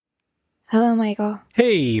Hello, Michael.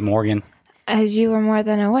 Hey, Morgan. As you are more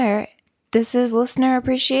than aware, this is Listener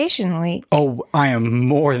Appreciation Week. Oh, I am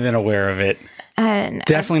more than aware of it. And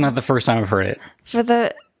Definitely not the first time I've heard it. for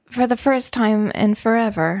the first time in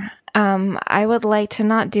forever, I would like to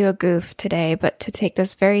not do a goof today, but to take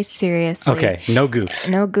this very seriously. Okay, no goofs.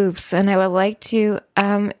 No goofs. And I would like to,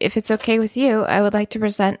 if it's okay with you, I would like to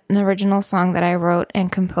present an original song that I wrote and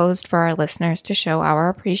composed for our listeners to show our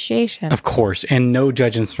appreciation. Of course, and no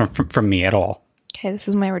judgments from me at all. Okay, this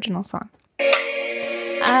is my original song.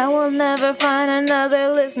 I will never find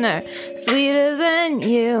another listener sweeter than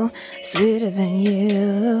you, sweeter than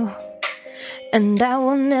you. And I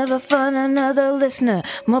will never find another listener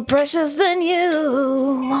more precious than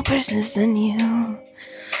you, more precious than you.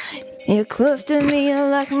 You're close to me, you're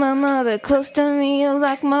like my mother. Close to me, you're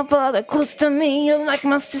like my father. Close to me, you're like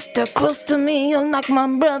my sister. Close to me, you're like my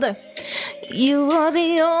brother. You are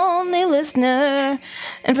the only listener.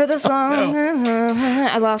 And for the song,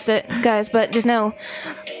 I lost it, guys, but just know,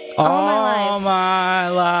 all my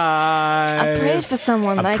life, I prayed for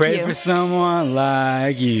someone like you. I prayed for someone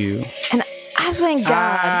like you. And I thank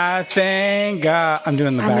God. I thank God. I'm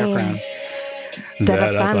doing the background.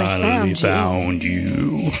 That I finally found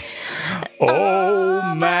you.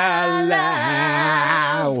 Oh, my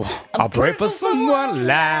life. I pray for someone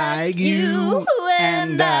like you.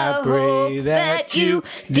 And I pray that you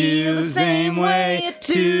feel the same way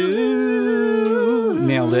too.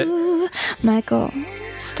 Nailed it. Michael,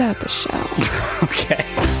 start the show. Okay.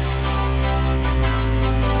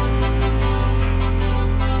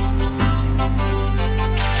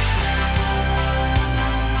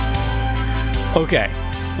 Okay,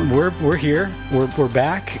 we're here. We're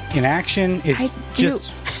back in action. It's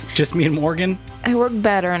just me and Morgan. I work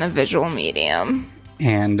better in a visual medium.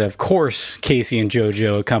 And of course, Casey and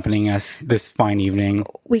JoJo accompanying us this fine evening.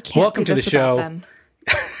 We can't. Welcome do this to the show. Them.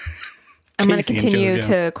 I'm going to continue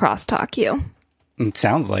to crosstalk you. It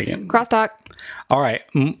sounds like it. Crosstalk. All right.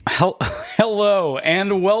 Hello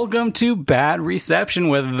and welcome to Bad Reception.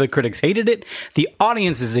 Whether the critics hated it, the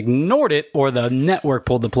audiences ignored it, or the network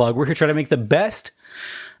pulled the plug, we're here trying to make the best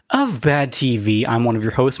of bad TV. I'm one of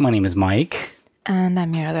your hosts. My name is Mike. And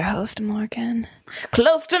I'm your other host, Morgan.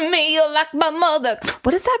 Close to me, you're like my mother.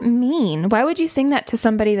 What does that mean? Why would you sing that to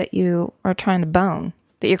somebody that you are trying to bone?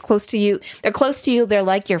 That you're close to you. They're close to you. They're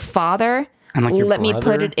like your father. I'm like your Let brother. me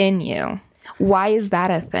put it in you. Why is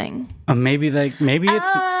that a thing? Maybe it's...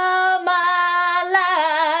 Oh,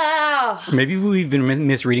 my life. Maybe we've been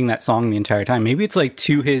misreading that song the entire time. Maybe it's like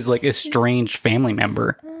to his like estranged family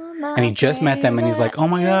member. And he just met them and he's like, oh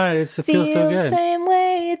my God, it feels so good. Same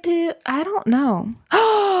way too. I don't know.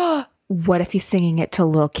 What if he's singing it to a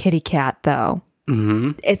little kitty cat, though?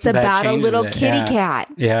 Mm-hmm. It's about a little kitty cat.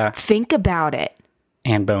 Yeah. Think about it.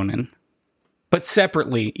 And bonin'. But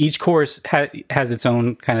separately, each chorus has its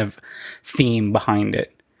own kind of theme behind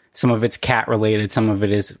it. Some of it's cat related, some of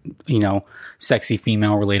it is, sexy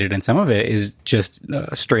female related, and some of it is just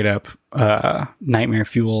straight up nightmare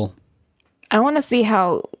fuel. I want to see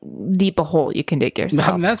how deep a hole you can dig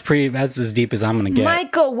yourself. That's as deep as I'm going to get.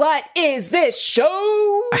 Michael, what is this show?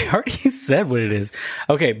 I already said what it is.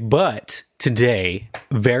 Okay, but today,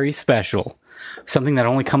 very special. Something that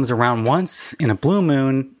only comes around once in a blue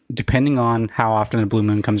moon, depending on how often a blue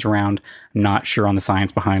moon comes around. I'm not sure on the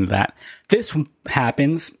science behind that. This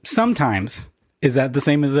happens sometimes. Is that the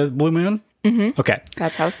same as blue moon? Mm-hmm. Okay.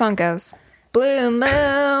 That's how the song goes. Blue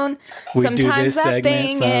moon. We sometimes do this that segment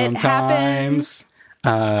thing, sometimes. It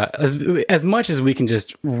happens. As much as we can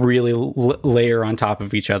just really layer on top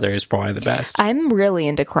of each other is probably the best. I'm really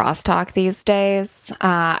into crosstalk these days.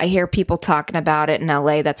 I hear people talking about it in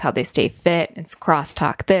LA. That's how they stay fit. It's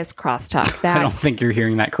crosstalk this, crosstalk that. I don't think you're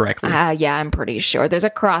hearing that correctly. Yeah, I'm pretty sure. There's a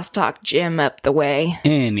crosstalk gym up the way.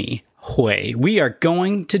 Anyway, we are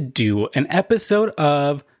going to do an episode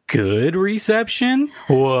of Good Reception.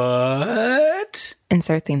 What?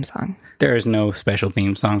 Insert theme song. There is no special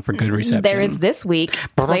theme song for Good Reception. There is this week.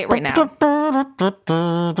 Play it right now.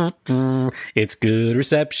 It's Good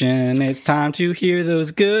Reception. It's time to hear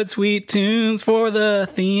those good, sweet tunes for the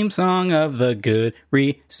theme song of the Good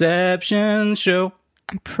Reception show.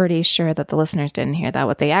 I'm pretty sure that the listeners didn't hear that.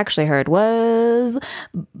 What they actually heard was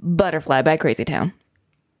Butterfly by Crazy Town.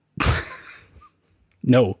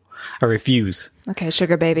 No. I refuse. Okay,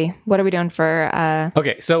 Sugar Baby. What are we doing for...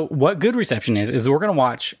 Okay, so what Good Reception is we're going to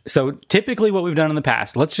watch... So typically what we've done in the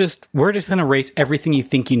past, we're just going to erase everything you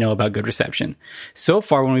think you know about Good Reception. So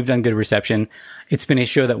far, when we've done Good Reception, it's been a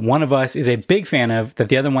show that one of us is a big fan of that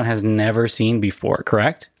the other one has never seen before,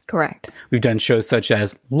 correct? Correct. We've done shows such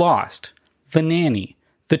as Lost, The Nanny,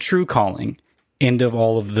 The True Calling, end of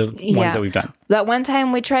all of the ones that we've done. That one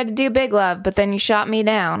time we tried to do Big Love, but then you shot me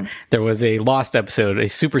down. There was a Lost episode, a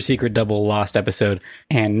super secret double Lost episode,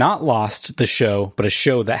 and not Lost the show, but a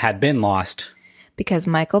show that had been lost. Because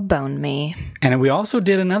Michael boned me. And we also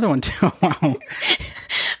did another one too. Wow.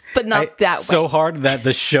 But not that way. So hard that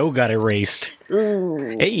the show got erased.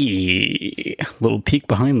 Ooh. Hey, little peek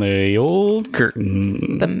behind the old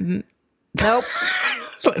curtain. Nope.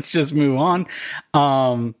 Let's just move on.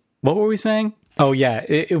 What were we saying? Oh, yeah.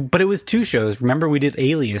 But it was 2 shows. Remember, we did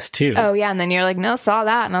Alias, too. Oh, yeah. And then you're like, no, saw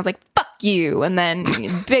that. And I was like, fuck you. And then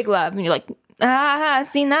Big Love. And you're like,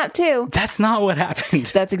 seen that, too. That's not what happened.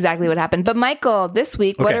 That's exactly what happened. But, Michael, this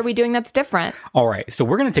week, what are we doing that's different? All right. So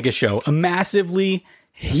we're going to take a show, a massively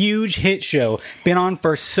huge hit show, been on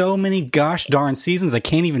for so many gosh darn seasons, I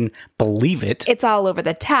can't even believe it. It's all over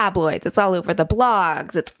the tabloids. It's all over the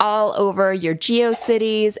blogs. It's all over your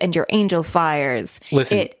GeoCities and your Angel Fires.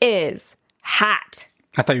 Listen. It is Hat.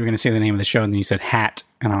 I thought you were going to say the name of the show, and then you said Hat.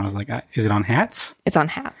 And I was like, is it on Hats? It's on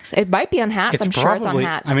Hats. It might be on Hats. I'm sure it's on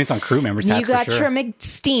Hats. I mean, it's on crew members' hats for sure. You got your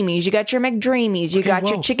McSteamies. You got your McDreamies. You got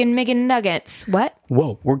your Chicken McNuggets. What?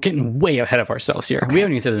 Whoa, we're getting way ahead of ourselves here. Okay. We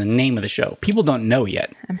haven't even said the name of the show. People don't know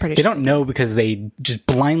yet. I'm pretty sure. They sure. don't know because they just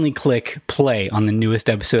blindly click play on the newest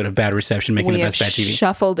episode of Bad Reception, Making the Best Bad TV.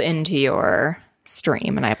 Shuffled into your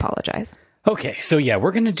stream, and I apologize. Okay, so yeah,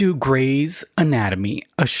 we're going to do Grey's Anatomy,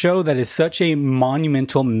 a show that is such a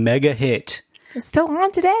monumental mega hit. It's still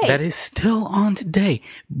on today. That is still on today.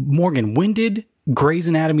 Morgan, when did Grey's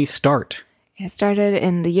Anatomy start? It started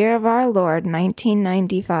in the year of our Lord,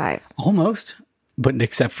 1995. Almost, but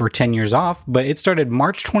except for 10 years off. But it started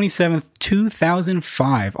March 27th,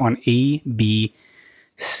 2005 on ABC.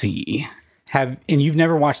 And you've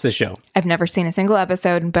never watched this show? I've never seen a single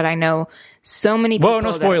episode, but I know so many people. Whoa,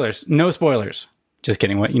 no spoilers. No spoilers. Just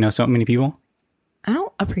kidding. What? You know so many people? I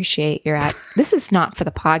don't appreciate your This is not for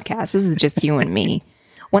the podcast. This is just you and me.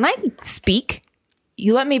 When I speak,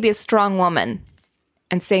 you let me be a strong woman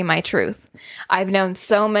and say my truth. I've known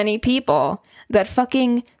so many people that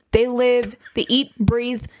they live, they eat,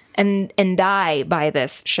 breathe, and die by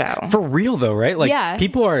this show. For real though, right? Like, yeah.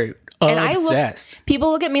 People are obsessed.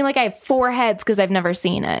 People look at me like I have 4 heads because I've never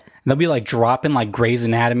seen it. They'll be like dropping like Grey's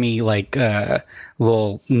Anatomy, like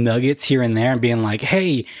little nuggets here and there and being like,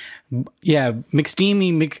 hey, yeah,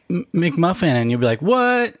 McSteamy McMuffin. And you'll be like,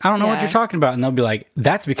 what? I don't know what you're talking about. And they'll be like,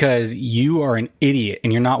 that's because you are an idiot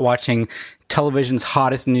and you're not watching television's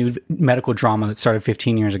hottest new medical drama that started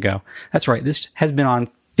 15 years ago. That's right. This has been on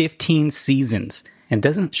 15 seasons and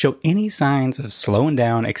doesn't show any signs of slowing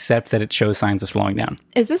down except that it shows signs of slowing down.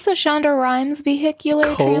 Is this a Shonda Rhimes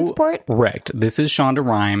vehicular transport? Correct. This is Shonda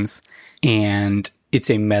Rhimes, and it's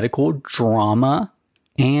a medical drama,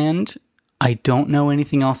 and I don't know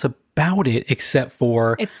anything else about it except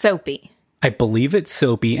for... It's soapy. I believe it's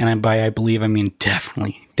soapy, and by I believe, I mean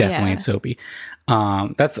definitely it's soapy.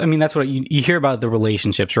 That's what you hear about the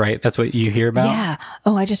relationships, right? That's what you hear about? Yeah.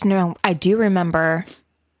 Oh, I do remember...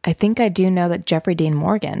 I think I do know that Jeffrey Dean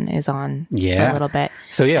Morgan is on for a little bit.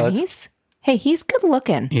 So yeah, he's good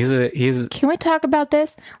looking. Can we talk about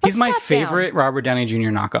this? He's my favorite Robert Downey Jr.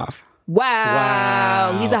 knockoff.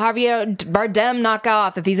 Wow. He's a Javier Bardem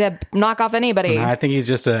knockoff if he's a knockoff anybody. No, I think he's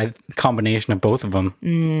just a combination of both of them.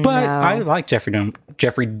 But no. I like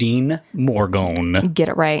Jeffrey Dean Morgan. Get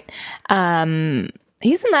it right.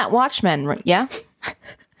 He's in that Watchmen, yeah?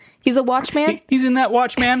 He's a Watchman? He's in that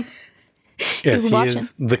Watchman? Yes, he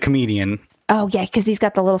is the comedian. Oh, yeah, because he's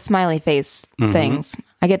got the little smiley face things.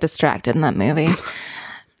 I get distracted in that movie.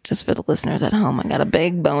 Just for the listeners at home, I got a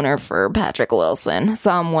big boner for Patrick Wilson.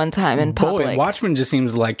 Saw him one time in public. Boy, Watchmen just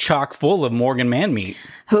seems like chock full of Morgan Man-meat.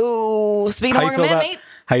 Who? Speaking of Morgan Man-meat?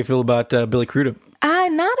 How you feel about Billy Crudup?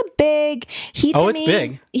 Not a big. It's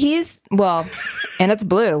big. And it's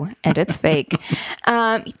blue, and it's fake.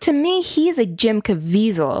 To me, he's a Jim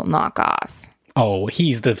Caviezel knockoff. Oh,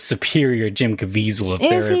 he's the superior Jim Caviezel.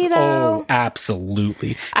 Is he, though? Oh,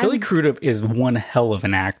 absolutely. Billy Crudup is one hell of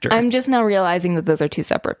an actor. I'm just now realizing that those are 2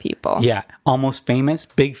 separate people. Yeah. Almost Famous,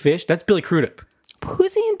 Big Fish. That's Billy Crudup.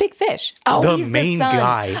 Who's he in Big Fish? Oh, he's main the son.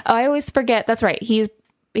 guy. Oh, I always forget. That's right. He's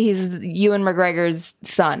Ewan McGregor's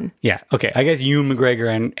son. Yeah. Okay. I guess Ewan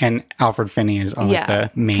McGregor and Alfred Finney is the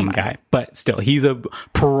main guy. But still, he's a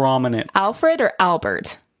prominent... Alfred or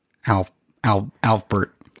Albert?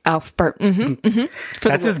 Alfbert. Alfbert.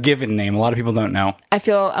 That's his given name. A lot of people don't know. I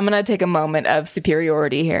feel I'm going to take a moment of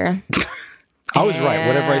superiority here. I was right.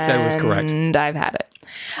 Whatever I said was correct. And I've had it.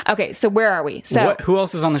 Okay, so where are we? So who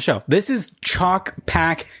else is on the show? This is chock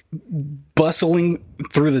pack bustling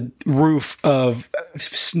through the roof of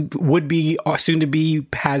would-be, soon-to-be,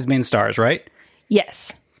 has-been stars, right?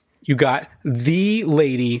 Yes. You got the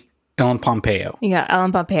lady, Ellen Pompeo. You got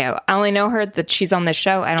Ellen Pompeo. I only know her that she's on this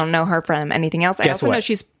show. I don't know her from anything else. I Guess also what? know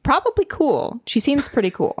she's probably cool. She seems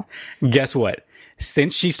pretty cool. Guess what?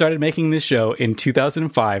 Since she started making this show in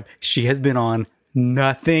 2005, she has been on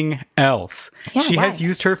nothing else. Yeah, She why? has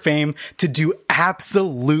used her fame to do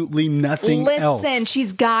absolutely nothing else. Listen,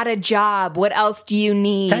 she's got a job. What else do you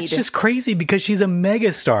need? That's just crazy because she's a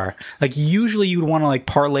megastar. Like usually you would want to like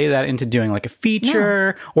parlay that into doing like a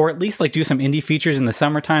feature or at least like do some indie features in the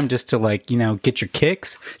summertime just to like, you know, get your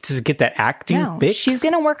kicks, to get that acting No, fix. she's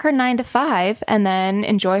going to work her 9 to 5 and then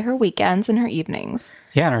enjoy her weekends and her evenings.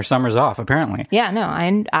 Yeah, and her summer's off apparently. Yeah, no,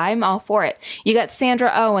 I'm all for it. You got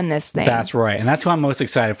Sandra Oh in this thing. That's right. And that's who I'm most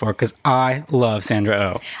excited for because I love Sandra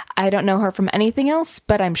Oh. I don't know her from anything else,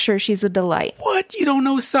 but I'm sure she's a delight. What? You don't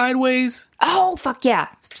know Sideways? Oh, fuck yeah.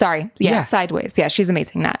 Sorry. Yeah, Yeah. Sideways. Yeah, she's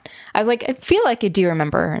amazing. That. I was like, I feel like I do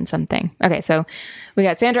remember her in something. Okay, so we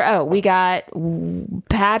got Sandra Oh. We got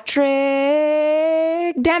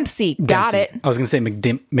Patrick Dempsey. Got Dempsey. it. I was going to say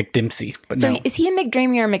McDempsey, but So no. is he a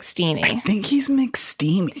McDreamy or a McSteamy? I think he's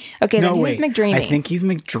McSteamy. Okay, no, then who's wait. McDreamy? I think he's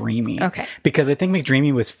McDreamy. Okay. Because I think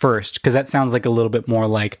McDreamy was first, because that sounds like a little bit more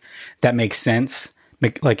like that makes sense.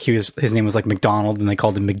 Like his name was like McDonald and they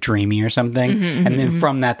called him McDreamy or something. Mm-hmm, And then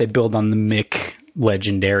from that, they build on the Mick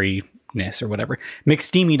legendariness or whatever.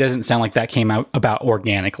 McSteamy doesn't sound like that came out about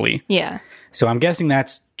organically. Yeah. So I'm guessing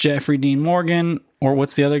that's Jeffrey Dean Morgan, or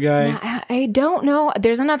what's the other guy? I don't know.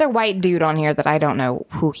 There's another white dude on here that I don't know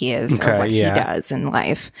who he is or Okay, what yeah. he does in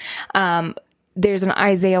life. There's an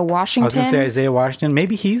Isaiah I was Washington. going to say Isaiah Washington.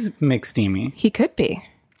 Maybe he's McSteamy. He could be.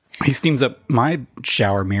 He steams up my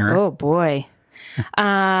shower mirror. Oh boy.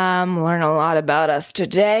 Learn a lot about us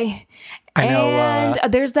today. I know,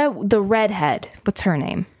 And there's the redhead. What's her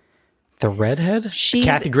name? The redhead? She's-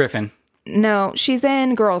 Kathy Griffin. No, she's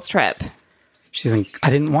in Girls Trip. She's in. I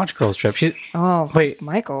didn't watch Girls Trip. She's. Oh, Wait.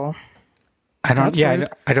 Michael. I don't. That's Yeah, weird.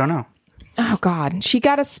 I don't know. Oh God, she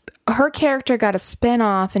got her character got a spin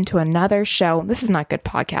off into another show. This is not good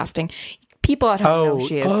podcasting. People at home know who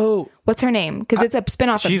she is. Oh, What's her name? Because it's a spin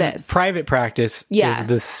off of she's this. Private Practice. Yeah. Is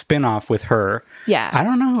the spinoff with her? Yeah. I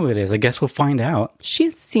don't know who it is. I guess we'll find out. She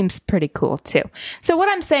seems pretty cool too. So what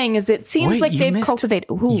I'm saying is, it seems Wait, like you they've missed- cultivated.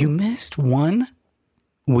 Ooh. You missed one.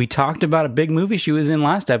 We talked about a big movie she was in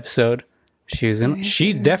last episode. She was in.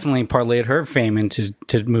 She definitely parlayed her fame into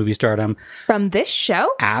movie stardom. From this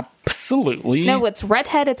show? Absolutely. No, it's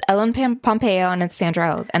Redhead, it's Ellen Pompeo, and it's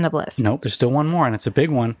Sandra Oh, and a Bliss. Nope, there's still one more, and it's a big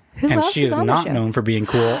one. Who and else she is is on the not show? known for being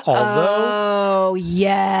cool, although Oh,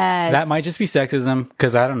 yes. that might just be sexism,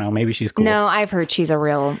 because I don't know, maybe she's cool. No, I've heard she's a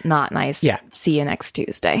real not nice. Yeah. See you next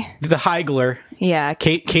Tuesday. The Heigler, Yeah.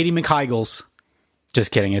 Katie McHeigels.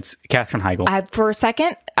 Just kidding, it's Katherine Heigl. For a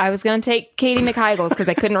second, I was going to take Katie McHeigels because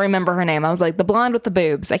I couldn't remember her name. I was like, the blonde with the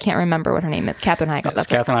boobs. I can't remember what her name is. Katherine Heigl. It's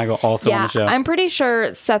That's right. Katherine Heigl also on Yeah, the show. I'm pretty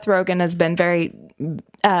sure Seth Rogen has been very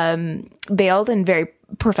veiled and very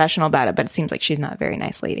professional about it, but it seems like she's not a very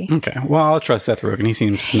nice lady. Okay, well, I'll trust Seth Rogen. He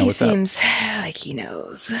seems to know He what's up. seems like he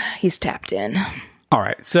knows. He's tapped in. All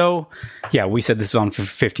right, so yeah, we said this was on for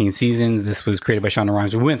 15 seasons. This was created by Shonda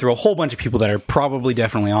Rhimes. We went through a whole bunch of people that are probably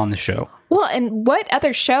definitely on the show. Well, and what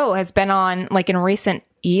other show has been on, like in recent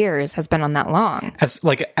years, has been on that long? As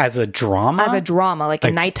a drama? As a drama, like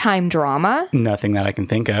a nighttime drama? Nothing that I can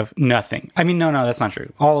think of. Nothing. I mean, no, that's not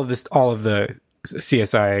true. All of the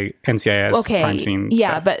CSI, NCIS, Okay. crime scene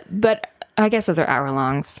Yeah, stuff. but I guess those are hour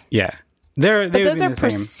longs. Yeah. They But would those be are the same.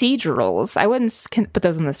 procedurals. I wouldn't put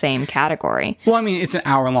those in the same category. Well, I mean, it's an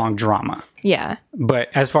hour-long drama. Yeah. But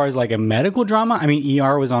as far as like a medical drama, I mean,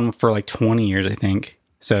 ER was on for like 20 years, I think.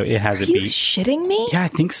 So it has Are it you beat. shitting me? Yeah, I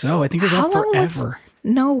think so. I think it was How on long was forever.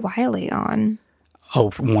 No Wiley on? Oh,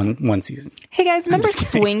 for one season. Hey guys, remember just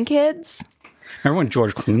kidding. Swing Kids? Remember when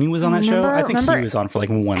George Clooney was on that show? I think Remember- he was on for like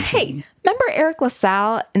one season. Hey, remember Eric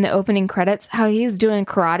LaSalle in the opening credits? How he was doing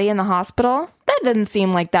karate in the hospital? That didn't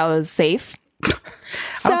seem like that was safe. I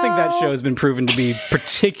don't think that show has been proven to be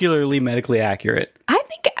particularly medically accurate. I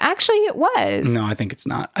think actually it was. No, I think it's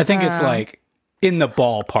not. I think it's like in the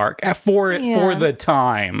ballpark for the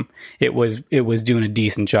time. It was doing a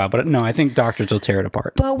decent job, but no, I think doctors will tear it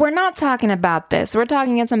apart. But we're not talking about this. We're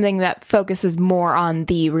talking about something that focuses more on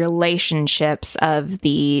the relationships of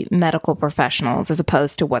the medical professionals as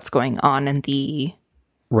opposed to what's going on in the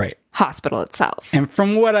Right. hospital itself. And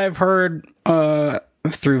from what I've heard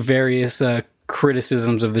through various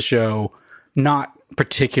criticisms of the show, not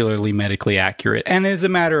particularly medically accurate. And as a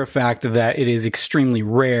matter of fact, that it is extremely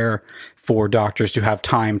rare for doctors to have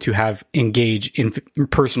time to engage in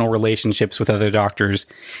personal relationships with other doctors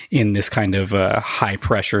in this kind of high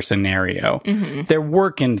pressure scenario. Mm-hmm. They're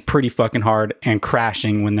working pretty fucking hard and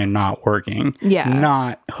crashing when they're not working. Yeah.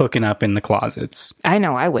 Not hooking up in the closets. I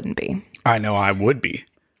know I wouldn't be. I know I would be.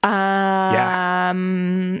 Yeah.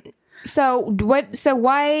 So what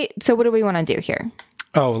do we want to do here?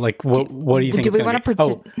 Oh, like what do you think? Do we want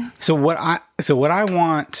to? So what I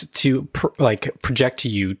want to project to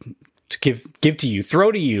you, to give to you,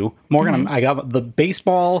 throw to you, Morgan. I got the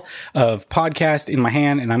baseball of podcast in my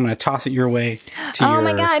hand, and I'm going to toss it your way. Oh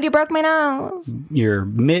my god, you broke my nose. Your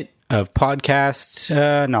mitt of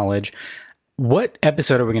podcast knowledge. What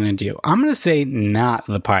episode are we going to do? I'm going to say not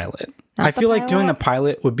the pilot. I feel like doing the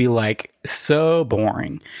pilot would be like so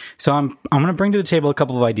boring. So I'm going to bring to the table a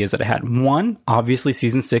couple of ideas that I had. One, obviously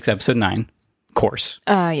season 6, episode 9, of course.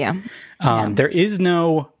 Yeah. There is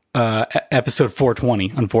no episode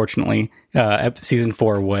 420, unfortunately. Season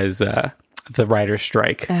 4 was the writer's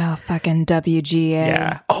strike. Oh, fucking WGA.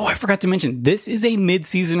 Yeah. Oh, I forgot to mention, this is a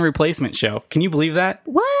mid-season replacement show. Can you believe that?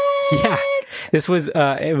 What? Yeah. This was,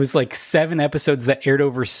 it was like 7 episodes that aired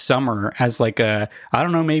over summer as like I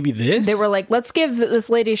don't know, maybe this? They were like, let's give this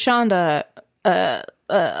lady Shonda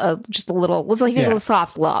just a little, here's a little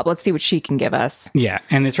soft lob. Let's see what she can give us. Yeah.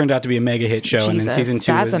 And it turned out to be a mega hit show. And then season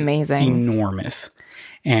 2 was amazing. Enormous.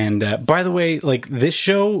 And by the way, like this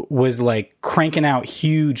show was like cranking out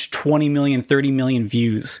huge 20 million, 30 million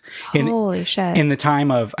views. Holy shit. In the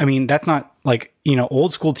time of, I mean, that's not like,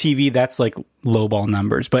 old school TV, that's like lowball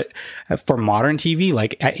numbers. But for modern TV,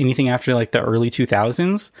 like anything after like the early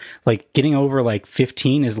 2000s, like getting over like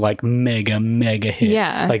 15 is like mega hit.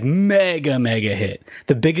 Yeah. Like mega hit.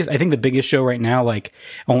 I think the biggest show right now, like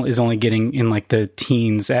is only getting in like the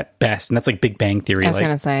teens at best. And that's like Big Bang Theory. I was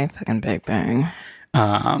going to say fucking Big Bang.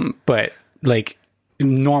 But like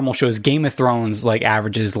normal shows, Game of Thrones like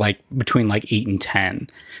averages like between like 8 and 10.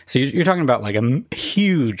 So you're talking about like a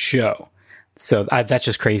huge show. So that's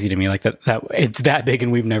just crazy to me. Like that it's that big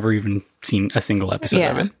and we've never even seen a single episode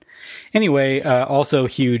of it. Anyway, also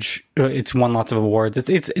huge. It's won lots of awards.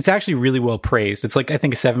 It's actually really well praised. It's like, I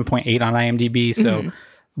think a 7.8 on IMDb. So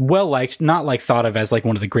well liked, not like thought of as like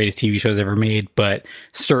one of the greatest TV shows ever made, but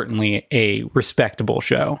certainly a respectable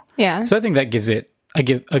show. Yeah. So I think that gives it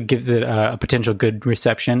a potential good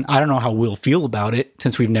reception. I don't know how we'll feel about it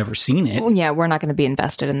since we've never seen it. Well, yeah, we're not going to be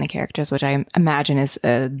invested in the characters, which I imagine is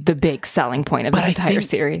the big selling point of this entire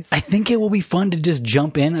series. I think it will be fun to just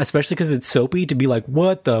jump in, especially because it's soapy, to be like,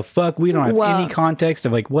 what the fuck? We don't have any context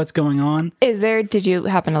of like what's going on. Did you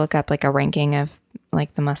happen to look up like a ranking of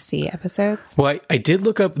like the must-see episodes? Well, I did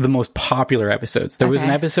look up the most popular episodes. There was an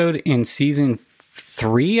episode in season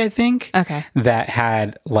 3, I think. Okay. That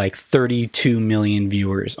had like 32 million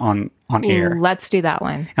viewers on air. Let's do that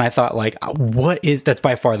one. And I thought like, that's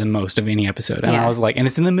by far the most of any episode. And I was like, and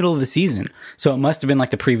it's in the middle of the season. So it must have been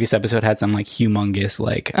like the previous episode had some like humongous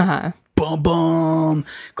like boom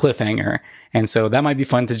cliffhanger. And so that might be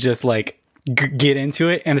fun to just like get into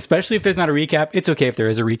it. And especially if there's not a recap, it's okay if there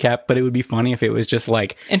is a recap, but it would be funny if it was just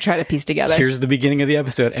like, and try to piece together, here's the beginning of the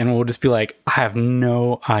episode, and we'll just be like, I have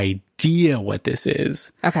no idea what this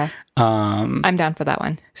is. Okay. I'm down for that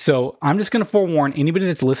one. So I'm just going to forewarn anybody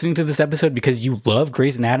that's listening to this episode, because you love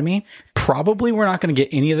Grey's Anatomy, probably we're not going to get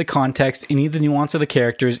any of the context, any of the nuance of the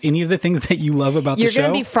characters, any of the things that you love about the show. You're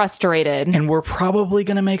going to be frustrated. And we're probably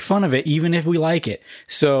going to make fun of it, even if we like it.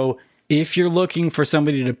 So if you're looking for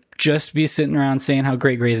somebody to just be sitting around saying how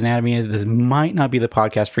great Grey's Anatomy is, this might not be the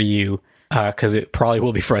podcast for you, because it probably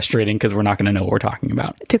will be frustrating because we're not going to know what we're talking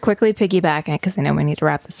about. To quickly piggyback, because I know we need to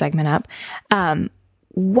wrap the segment up,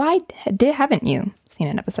 why haven't you seen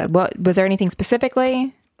an episode? Was there anything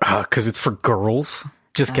specifically? Because it's for girls.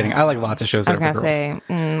 Just kidding. I like lots of shows that are for girls. I was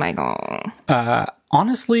going to say,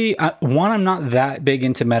 honestly, I'm not that big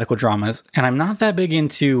into medical dramas, and I'm not that big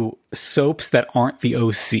into soaps that aren't the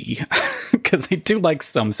OC, because I do like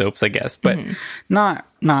some soaps, I guess, but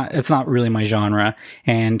it's not really my genre.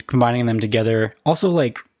 And combining them together, also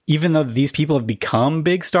like, even though these people have become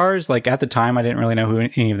big stars, like at the time, I didn't really know who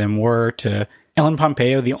any of them were. To Ellen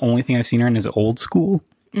Pompeo, the only thing I've seen her in is Old School,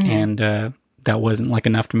 and that wasn't like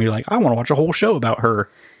enough to me. Like, I want to watch a whole show about her.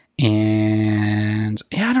 And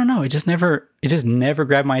yeah, I don't know. It just never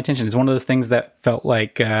grabbed my attention. It's one of those things that felt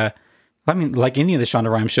like, like any of the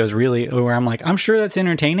Shonda Rhimes shows, really, where I'm like, I'm sure that's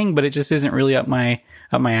entertaining, but it just isn't really up my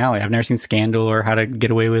alley. I've never seen Scandal or How to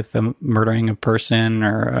Get Away with Murdering a Person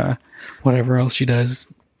or whatever else she does.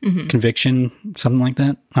 Conviction, something like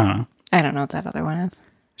that. I don't know. I don't know what that other one is.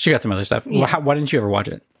 She got some other stuff. Yeah. Why didn't you ever watch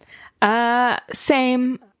it?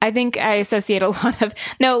 Same. I think I associate a lot of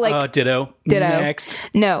Ditto. Next.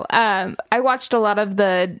 No, I watched a lot of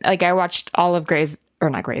I watched all of Grey's, or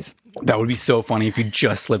not Grey's. That would be so funny if you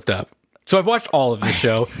just slipped up. So I've watched all of the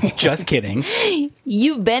show. Just kidding.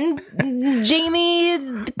 You've been Jamie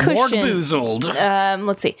Cushion. Morgboozled.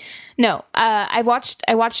 Let's see. No, I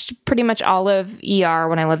watched pretty much all of ER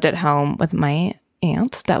when I lived at home with my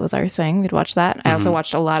aunt. That was our thing. We'd watch that. I also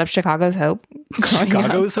watched a lot of Chicago's Hope.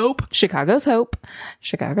 Chicago's Hope? Chicago's Hope.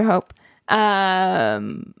 Chicago Hope.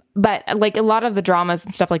 But like a lot of the dramas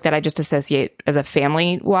and stuff like that, I just associate as a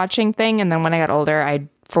family watching thing. And then when I got older, I,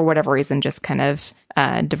 for whatever reason, just kind of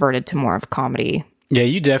diverted to more of comedy. Yeah,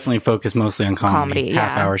 you definitely focus mostly on comedy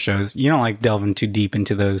half-hour shows. You don't like delving too deep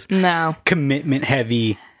into those commitment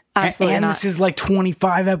heavy. Absolutely and not. This is like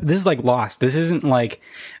 25 this is like Lost. This isn't like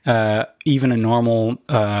even a normal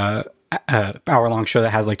hour-long show that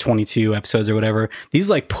has like 22 episodes or whatever. These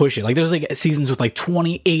like push it. Like there's like seasons with like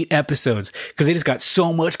 28 episodes because they just got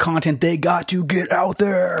so much content they got to get out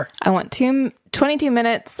there. I want 22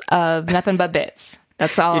 minutes of nothing but bits.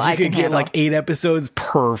 That's all I can handle. If you could get like 8 episodes,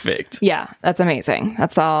 perfect. Yeah, that's amazing.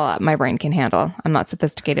 That's all my brain can handle. I'm not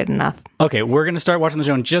sophisticated enough. Okay, we're going to start watching the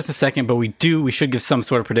show in just a second, but we should give some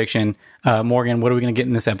sort of prediction. Morgan, what are we going to get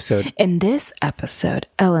in this episode? In this episode,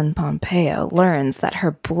 Ellen Pompeo learns that her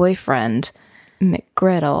boyfriend,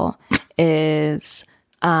 McGriddle, is,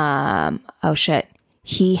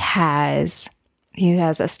 he has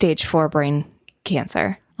a stage 4 brain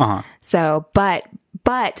cancer. Uh-huh. So, but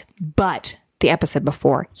the episode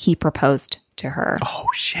before, he proposed to her. Oh,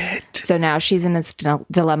 shit. So now she's in this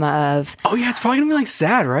dilemma of... Oh, yeah, it's probably going to be, like,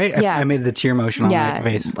 sad, right? Yeah. I made the tear motion on my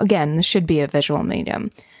face. Again, this should be a visual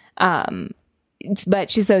medium.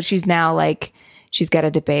 But she's now, like, she's got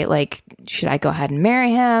to debate, like, should I go ahead and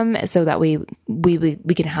marry him so that we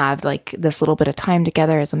can have, like, this little bit of time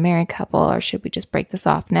together as a married couple, or should we just break this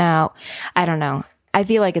off now? I don't know. I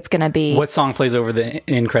feel like it's going to be... What song plays over the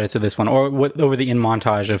end credits of this one? Or over the end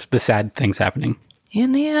montage of the sad things happening?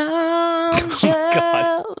 In the arms of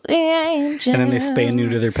the angel. And then they spay and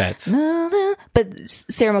neuter their pets. But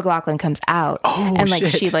Sarah McLachlan comes out. And like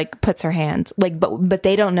she like puts her hands... like, but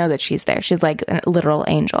they don't know that she's there. She's like a literal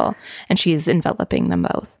angel. And she's enveloping them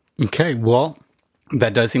both. Okay, well,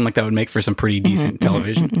 that does seem like that would make for some pretty decent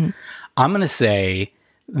television. I'm going to say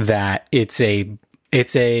that it's a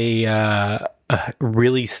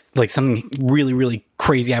really like something really, really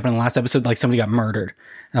crazy happened in the last episode. Like somebody got murdered.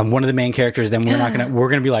 One of the main characters, then we're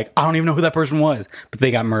going to be like, I don't even know who that person was, but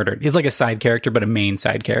they got murdered. He's like a side character, but a main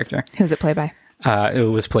side character. Who's it played by? It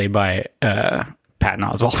was played by Patton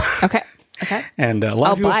Oswalt. Okay. And a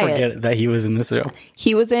lot of people forget that he was in this show.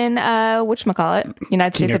 He was in whatchamacallit?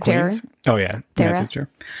 United States of Terror. Oh yeah, United States of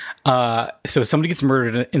Terror. So somebody gets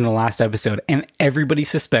murdered in the last episode, and everybody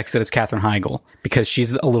suspects that it's Katherine Heigl because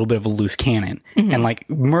she's a little bit of a loose cannon. And like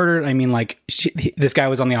murdered, I mean like this guy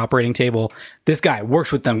was on the operating table. This guy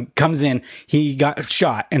works with them, comes in, he got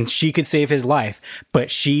shot, and she could save his life, but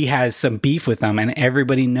she has some beef with him, and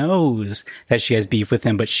everybody knows that she has beef with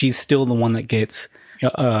him, but she's still the one that gets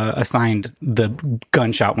assigned the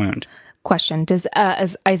gunshot wound. Question: Does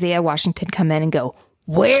Isaiah Washington come in and go,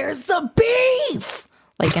 "Where's the beef?"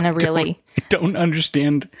 Like in a really... I don't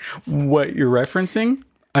understand what you're referencing.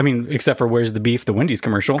 I mean, except for "Where's the beef?" the Wendy's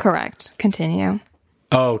commercial. Correct. Continue.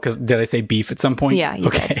 Oh, because did I say beef at some point? Yeah, you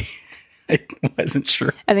did. I wasn't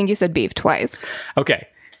sure. I think you said beef twice. Okay.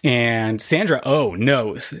 And Sandra Oh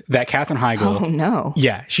knows that Katherine Heigl... Oh, no.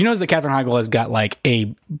 Yeah. She knows that Katherine Heigl has got like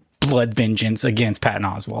a blood vengeance against Patton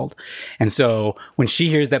Oswalt. And so when she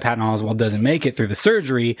hears that Patton Oswalt doesn't make it through the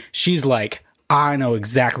surgery, she's like, I know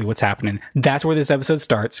exactly what's happening. That's where this episode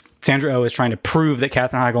starts. Sandra Oh is trying to prove that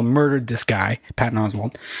Katherine Heigl murdered this guy, Patton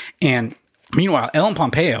Oswalt. And meanwhile, Ellen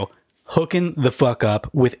Pompeo hooking the fuck up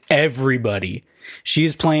with everybody.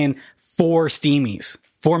 She's playing 4 steamies,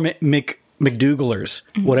 4 McDougalers,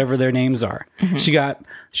 whatever their names are. She got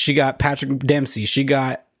Patrick Dempsey. She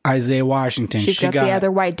got Isaiah Washington. She's got the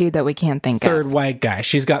other white dude that we can't think third of. White guy.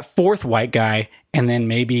 She's got 4th white guy, and then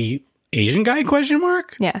maybe Asian guy, question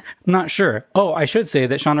mark? Yeah. I'm not sure. Oh, I should say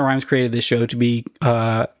that Shonda Rhimes created this show to be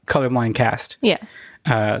colorblind cast. Yeah.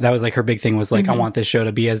 That was like her big thing was like, I want this show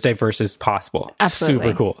to be as diverse as possible. Absolutely.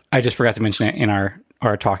 Super cool. I just forgot to mention it in our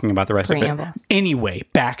talking about the rest Preamble. of it. Anyway,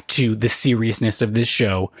 back to the seriousness of this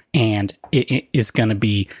show, and it is going to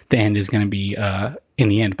be, the end is going to be In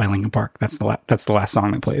the End by Linkin Park. That's the last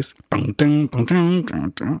song that plays.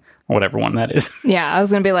 Whatever one that is. Yeah, I was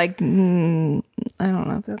going to be like, I don't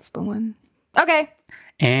know if that's the one. Okay.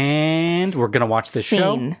 And we're going to watch this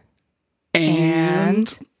show.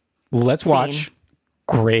 And let's watch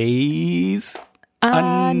Grey's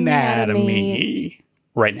Anatomy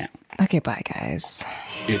right now. Okay, bye, guys.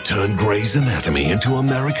 It turned Grey's Anatomy into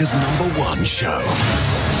America's #1 show.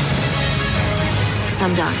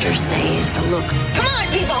 Some doctors say it's a look. Come on,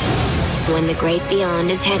 people! When the great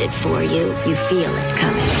beyond is headed for you, you feel it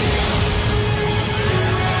coming.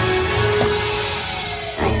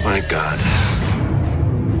 Oh my God.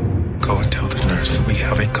 Go and tell the nurse we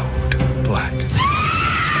have a code black.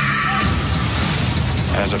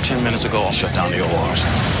 As of 10 minutes ago, I'll shut down the ORs.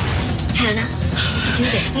 Hannah, do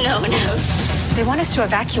this. No. They want us to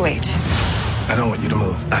evacuate. I don't want you to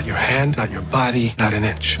move. Not your hand, not your body, not an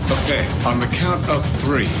inch. Okay, on the count of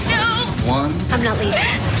 3. No! 1, I'm not leaving.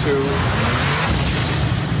 2.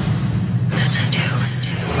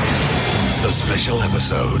 The special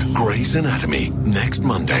episode, Grey's Anatomy, next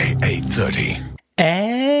Monday, 8:30.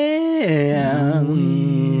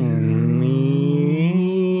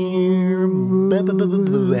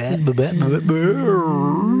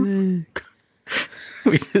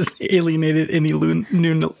 We just alienated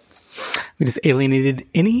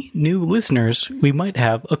any new listeners we might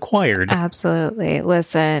have acquired. Absolutely.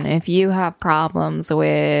 Listen, if you have problems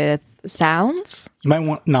with sounds, You might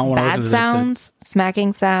not want to listen bad to this episode. sounds,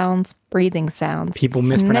 smacking sounds, breathing sounds, People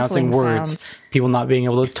mispronouncing sniffling words, sounds, people not being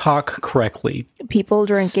able to talk correctly, people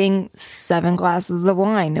drinking 7 glasses of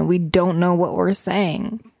wine and we don't know what we're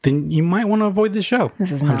saying. then you might want to avoid the show.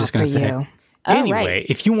 This is not gonna for you. Oh, Anyway, right.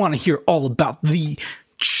 if you want to hear all about the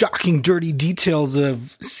shocking, dirty details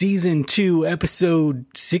of season 2, episode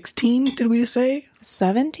 16, did we just say?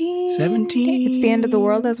 17? 17? It's the end of the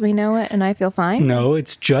world as we know it, and I feel fine. No,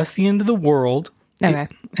 it's just the end of the world. Okay.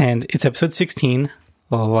 And it's episode 16,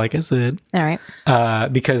 well, like I said, All right.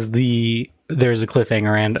 because there's a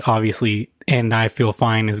cliffhanger, and obviously, and I Feel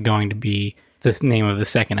Fine is going to be the name of the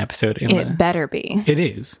second episode. It better be. It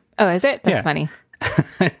is. Oh, is it? That's Yeah. funny.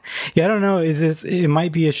 Yeah, I don't know. It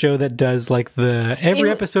might be a show that does like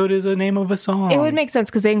every episode is a name of a song. It would make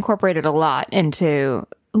sense because they incorporated a lot into,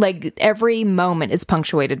 like, every moment is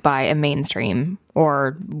punctuated by a mainstream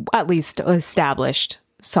or at least established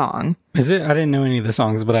song. Is it? I didn't know any of the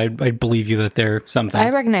songs, but I believe you that they're something.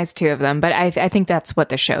 I recognize 2 of them, but I think that's what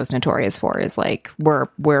the show's notorious for, is like we're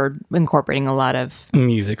incorporating a lot of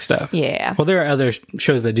music stuff. Yeah. Well, there are other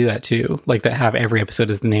shows that do that too, like that have every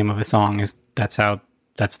episode as the name of a song.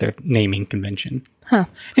 That's their naming convention. Huh.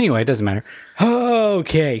 Anyway, it doesn't matter.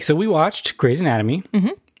 Okay, so we watched Grey's Anatomy.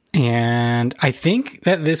 And I think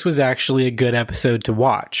that this was actually a good episode to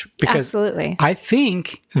watch because Absolutely. I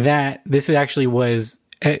think that this actually was.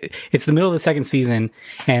 It's the middle of the second season,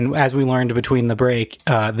 and as we learned between the break,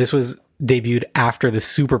 this was debuted after the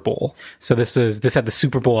Super Bowl. So this had the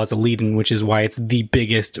Super Bowl as a lead-in, which is why it's the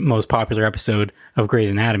biggest, most popular episode of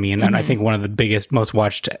Grey's Anatomy, and I think one of the biggest, most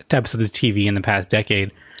watched episodes of TV in the past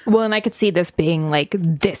decade. Well, and I could see this being like,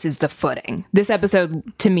 this is the footing. This episode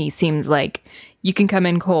to me seems like you can come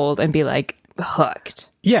in cold and be like hooked.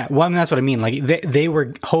 Yeah, well, I mean, that's what I mean. Like they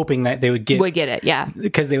were hoping that they would get it, yeah,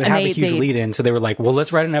 because they would And have a huge they- lead in. So they were like, well,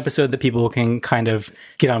 let's write an episode that people can kind of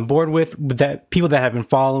get on board with. That people that have been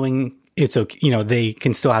following, it's okay. They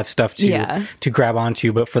can still have stuff to grab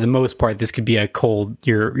onto. But for the most part, this could be a cold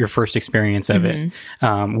your first experience of it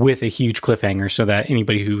with a huge cliffhanger, so that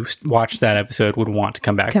anybody who watched that episode would want to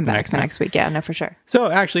come back the next week. Yeah, no, for sure. So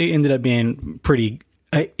it actually ended up being pretty.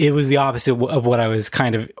 It was the opposite of what I was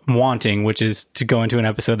kind of wanting, which is to go into an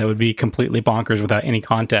episode that would be completely bonkers without any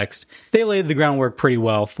context. They laid the groundwork pretty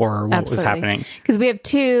well for what was happening. Because we have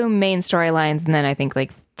 2 main storylines and then I think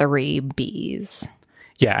like 3 Bs.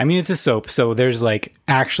 Yeah, I mean, it's a soap, so there's like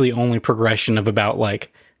actually only progression of about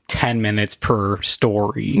like 10 minutes per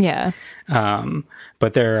story. Yeah.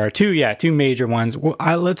 But there are 2 major ones. We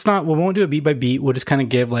won't do it beat by beat. We'll just kind of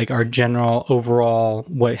give like our general overall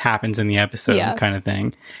what happens in the episode kind of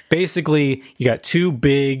thing. Basically, you got 2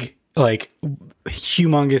 big, like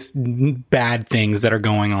humongous bad things that are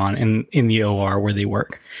going on in the OR where they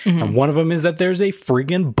work. And one of them is that there's a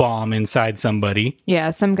friggin' bomb inside somebody. Yeah,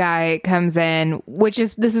 some guy comes in,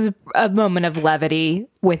 this is a moment of levity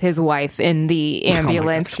with his wife in the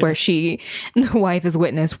ambulance where the wife has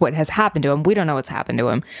witnessed what has happened to him. We don't know what's happened to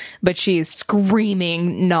him, but she's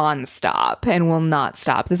screaming nonstop and will not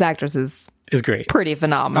stop. This actress is great. Pretty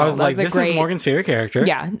phenomenal. I was like, this is Morgan's favorite character.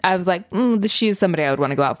 Yeah. I was like, she's somebody I would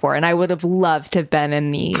want to go out for. And I would have loved to have been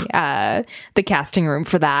in the casting room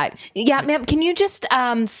for that. Yeah, ma'am, can you just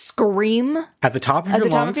scream at the top of your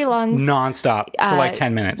lungs nonstop for like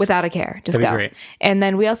 10 minutes without a care? Just That'd go. be great. And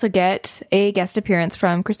then we also get a guest appearance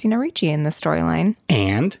from Christina Ricci in the storyline.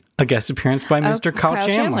 And a guest appearance by Mr. Kyle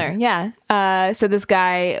Chandler. Yeah. So this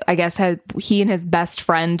guy, I guess, he and his best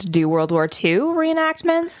friend do World War II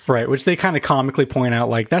reenactments. Right, which they kind of comically point out,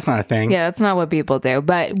 like, that's not a thing. Yeah, that's not what people do.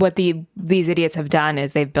 But what these idiots have done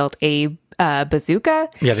is they've built a bazooka.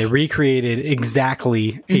 Yeah, they recreated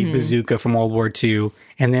exactly a bazooka from World War II,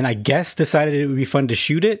 and then I guess decided it would be fun to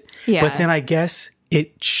shoot it. Yeah. But then I guess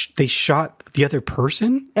they shot the other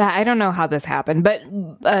person? I don't know how this happened, but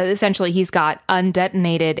essentially he's got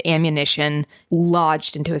undetonated ammunition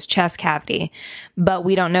lodged into his chest cavity. But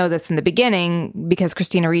we don't know this in the beginning because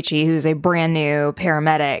Christina Ricci, who's a brand new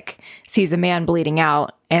paramedic, sees a man bleeding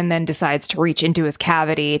out and then decides to reach into his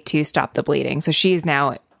cavity to stop the bleeding. So she's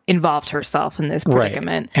now involved herself in this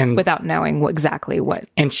predicament and without knowing exactly what.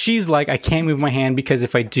 And she's like, I can't move my hand because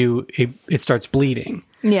if I do, it starts bleeding.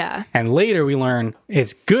 Yeah. And later we learn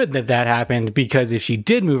it's good that happened because if she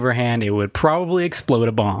did move her hand, it would probably explode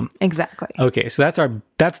a bomb. Exactly. Okay, so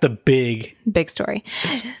that's the big story.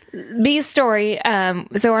 Big story.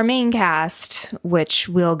 So our main cast, which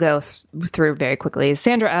we'll go through very quickly, is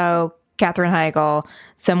Sandra Oh, Katherine Heigl,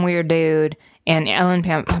 some weird dude, and Ellen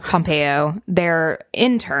Pompeo. They're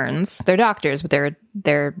interns. They're doctors, but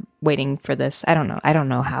they're waiting for this. I don't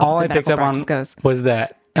know how. All I picked up on goes. was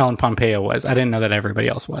that Ellen Pompeo was. I didn't know that everybody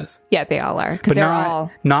else was. Yeah, they all are. Because they're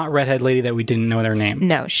all not redhead lady that we didn't know their name.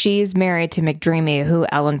 No, she's married to McDreamy, who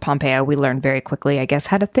Ellen Pompeo, we learned very quickly, I guess,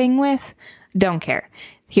 had a thing with. Don't care.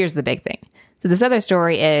 Here's the big thing. So this other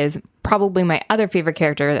story is probably my other favorite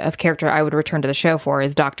character I would return to the show for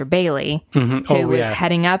is Dr. Bailey, who is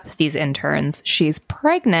heading up these interns. She's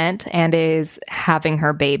pregnant and is having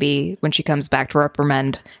her baby when she comes back to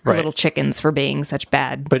reprimand her little chickens for being such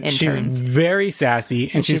bad interns. She's very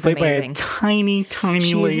sassy, and she's played amazing. by a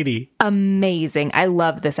tiny lady. Amazing. I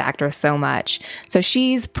love this actress so much. So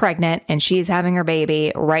she's pregnant and she's having her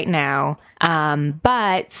baby right now.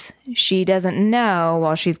 But she doesn't know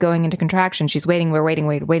while she's going into contraction. She's waiting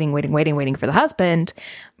for the husband.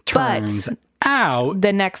 Turns out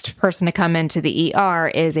the next person to come into the ER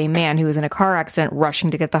is a man who was in a car accident rushing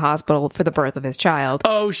to get to the hospital for the birth of his child.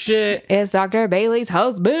 Oh, shit. It's Dr. Bailey's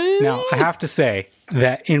husband. Now, I have to say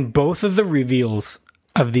that in both of the reveals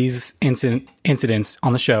of these incidents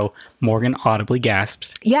on the show, Morgan audibly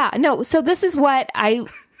gasped. Yeah, no. So this is what I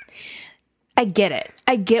get it.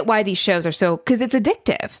 I get why these shows are so, because it's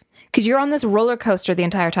addictive. Because you're on this roller coaster the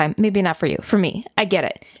entire time. Maybe not for you. For me, I get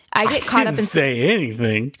it. I get caught up in. Say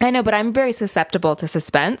anything. I know, but I'm very susceptible to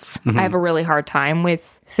suspense. I have a really hard time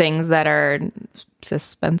with things that are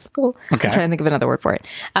suspenseful. Okay. I'm trying to think of another word for it.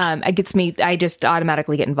 It gets me. I just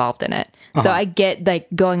automatically get involved in it. So I get like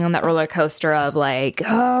going on that roller coaster of like,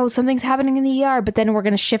 oh, something's happening in the ER, but then we're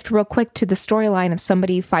going to shift real quick to the storyline of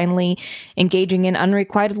somebody finally engaging in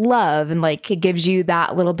unrequited love, and like it gives you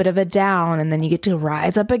that little bit of a down, and then you get to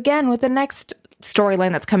rise up again with the next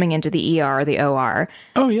storyline that's coming into the ER or the OR.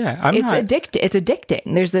 Oh yeah, It's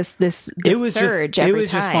addicting. There's this surge every time. It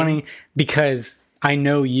was just funny because I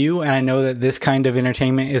know you, and I know that this kind of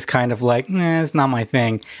entertainment is kind of like, it's not my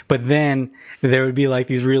thing. But then there would be like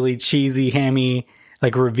these really cheesy, hammy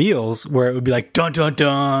like reveals where it would be like dun dun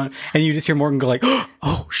dun, and you just hear Morgan go like,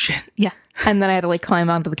 oh shit, yeah. And then I had to like climb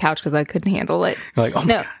onto the couch because I couldn't handle it. You're like, oh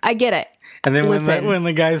no, my God. I get it. And then when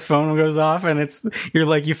the guy's phone goes off and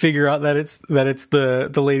you figure out that it's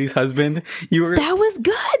the lady's husband, that was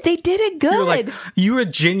good. They did it good. You were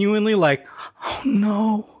genuinely like, oh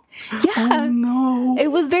no. Yeah. Oh no. It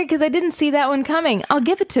was very, because I didn't see that one coming. I'll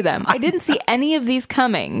give it to them. I didn't see any of these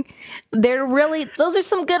coming. Those are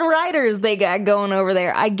some good writers they got going over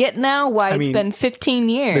there. I get now why it's been 15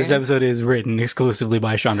 years. This episode is written exclusively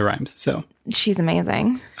by Shonda Rhimes, so. She's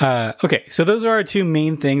amazing. Okay, so those are our two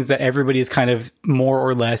main things that everybody is kind of more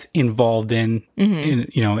or less involved in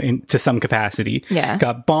to some capacity. Yeah.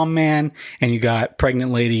 Got Bomb Man, and you got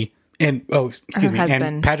Pregnant Lady, and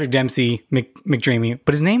and Patrick Dempsey McDreamy,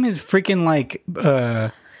 but his name is freaking like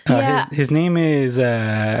his name is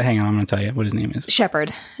hang on, I'm gonna tell you what his name is.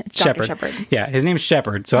 Shepard. It's Dr. Shepard. Yeah, his name's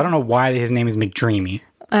Shepard. So I don't know why his name is McDreamy.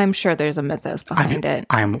 I'm sure there's a mythos behind it.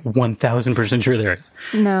 I'm 1000% sure there is.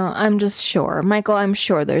 No, I'm just sure. Michael, I'm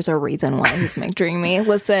sure there's a reason why he's McDreamy.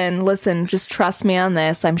 Listen, just trust me on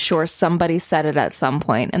this. I'm sure somebody said it at some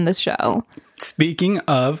point in this show. Speaking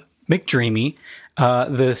of McDreamy,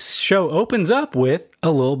 the show opens up with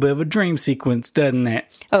a little bit of a dream sequence, doesn't it?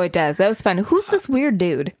 Oh, it does. That was fun. Who's this weird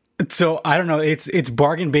dude? So, I don't know. It's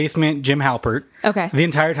Bargain Basement Jim Halpert. Okay. The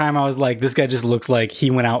entire time I was like, this guy just looks like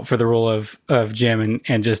he went out for the role of Jim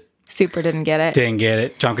and just... Super didn't get it. Didn't get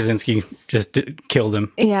it. John Krasinski just killed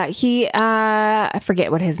him. Yeah, I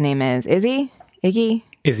forget what his name is. Izzy? Iggy?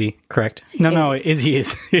 Izzy, correct. No, Izzy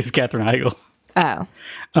is Katherine Heigl.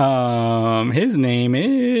 Oh. His name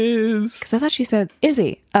is... Because I thought she said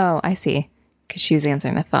Izzy. Oh, I see. Because she was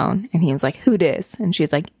answering the phone, and he was like, "Who dis?" And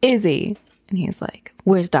she's like, "Izzy." And he's like,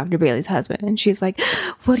 "Where's Dr. Bailey's husband?" And she's like,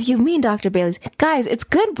 "What do you mean, Dr. Bailey's?" Guys, it's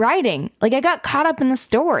good writing. Like, I got caught up in the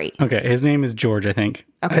story. Okay, his name is George, I think.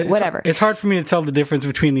 Okay, whatever. It's hard for me to tell the difference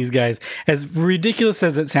between these guys, as ridiculous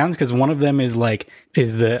as it sounds, because one of them is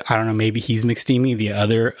the, I don't know, maybe he's McSteamy, the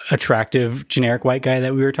other attractive generic white guy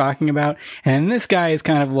that we were talking about. And this guy is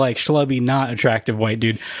kind of like schlubby, not attractive white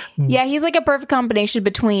dude. Yeah, he's like a perfect combination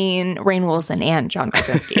between Rainn Wilson and John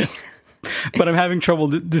Krasinski. But I'm having trouble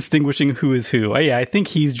distinguishing who is who. Yeah, I think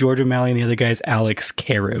he's George O'Malley and the other guy is Alex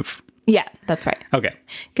Karev. Yeah, that's right. Okay.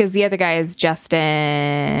 Because the other guy is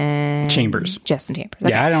Justin Chambers. Justin Chambers. Okay.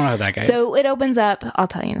 Yeah, I don't know who that guy is. So it opens up. I'll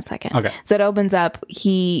tell you in a second. Okay. So it opens up.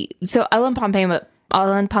 So Ellen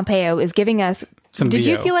Pompeo is giving us. Did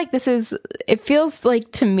you feel like this is? It feels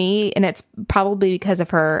like to me, and it's probably because of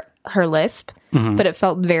her lisp, but it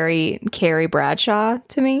felt very Carrie Bradshaw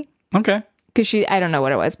to me. Okay. Because I don't know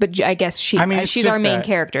what it was, but I guess she's our main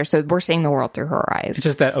character, so we're seeing the world through her eyes. It's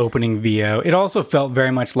just that opening VO. It also felt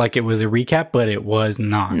very much like it was a recap, but it was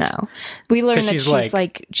not. No. We learned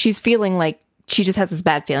that she's feeling like she just has this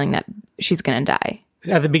bad feeling that she's going to die.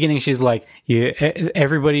 At the beginning, she's like,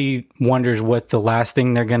 everybody wonders what the last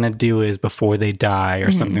thing they're going to do is before they die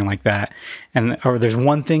or something like that. Or there's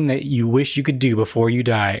one thing that you wish you could do before you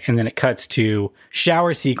die. And then it cuts to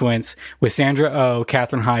shower sequence with Sandra Oh,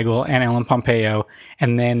 Katherine Heigl, and Ellen Pompeo.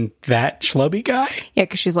 And then that schlubby guy. Yeah,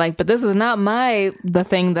 because she's like, but this is not the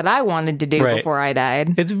thing that I wanted to do before I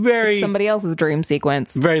died. It's somebody else's dream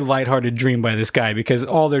sequence. Very lighthearted dream by this guy, because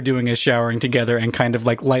all they're doing is showering together and kind of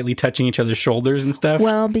like lightly touching each other's shoulders and stuff.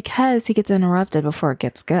 Well, because he gets interrupted before it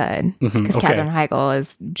gets good. Because Katherine Heigl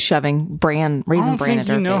is shoving raisin bran in her face.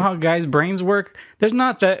 You know how guys' brains work? There's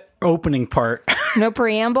not that opening part. No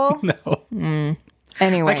preamble? No.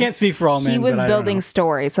 Anyway, I can't speak for all men. He was building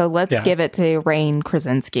story, so let's give it to Rainn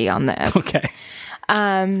Krasinski on this. Okay.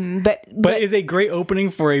 But is a great opening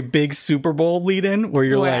for a big Super Bowl lead-in where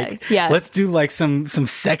you're let's do like some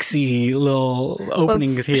sexy little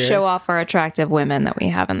openings here. Show off our attractive women that we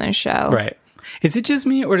have in this show. Right. Is it just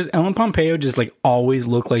me, or does Ellen Pompeo just like always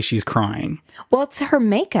look like she's crying? Well, it's her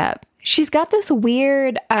makeup. She's got this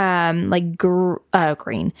weird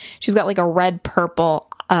green. She's got like a red purple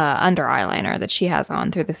under eyeliner that she has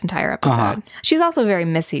on through this entire episode. She's also very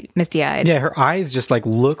misty-eyed. Yeah, her eyes just like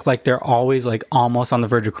look like they're always like almost on the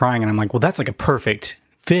verge of crying, and I'm like, well, that's like a perfect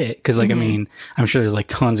fit, because like I mean, I'm sure there's like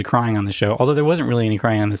tons of crying on the show, although there wasn't really any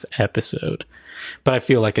crying on this episode. But I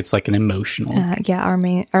feel like it's like an emotional.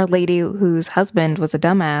 Our lady whose husband was a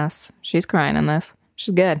dumbass, she's crying on this.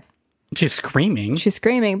 She's good. She's screaming.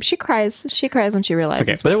 But she cries. She cries when she realizes.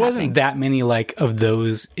 Okay, but there wasn't that many like of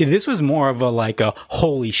those. This was more of a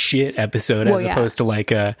holy shit episode as opposed to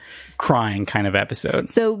like a crying kind of episode.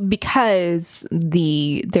 So because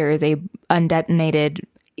there is a undetonated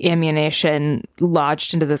ammunition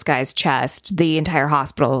lodged into this guy's chest, the entire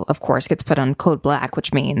hospital, of course, gets put on code black,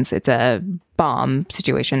 which means it's a bomb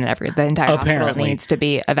situation, and the entire hospital needs to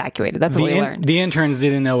be evacuated. That's what we learned. The interns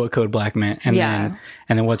didn't know what code black meant, and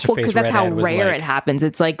then what's her face? Because that's how rare it happens.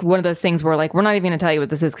 It's like one of those things where like we're not even going to tell you what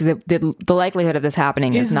this is, because the likelihood of this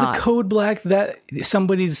happening is not. Is the code black that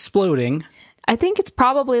somebody's exploding? I think it's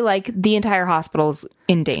probably like the entire hospital's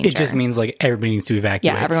in danger. It just means like everybody needs to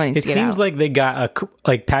evacuate. Yeah, everyone needs to get out. It seems like they got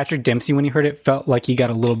like Patrick Dempsey, when he heard it, felt like he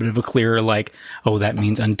got a little bit of a clearer like, oh, that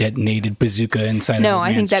means undetonated bazooka inside of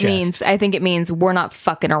a man's chest. I think it means we're not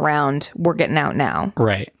fucking around. We're getting out now.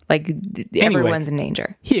 Right. Like everyone's in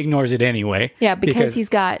danger. He ignores it anyway. Yeah, because he's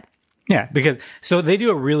got... Yeah, so they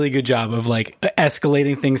do a really good job of like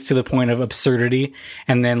escalating things to the point of absurdity,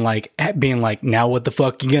 and then like being like, now what the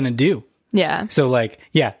fuck you gonna do? Yeah. So like,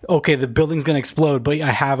 yeah, okay, the building's going to explode, but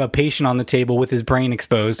I have a patient on the table with his brain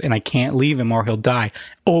exposed and I can't leave him or he'll die.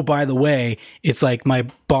 Oh, by the way, it's like my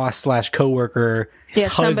boss / coworker, his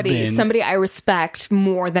husband. Somebody I respect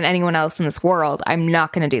more than anyone else in this world. I'm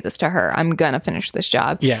not going to do this to her. I'm going to finish this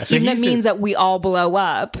job. Yeah. So even that means that we all blow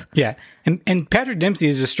up. Yeah. And Patrick Dempsey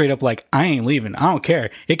is just straight up like, I ain't leaving. I don't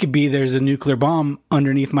care. It could be there's a nuclear bomb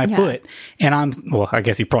underneath my foot. And I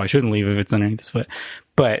guess he probably shouldn't leave if it's underneath his foot.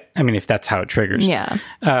 But I mean, if that's how it triggers. Yeah.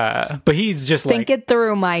 But he's just Think it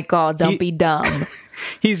through, Michael. Don't be dumb.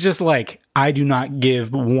 He's just like, I do not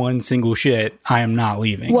give one single shit. I am not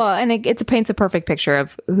leaving. Well, and it paints a perfect picture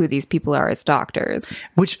of who these people are as doctors.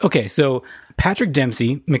 Okay, so Patrick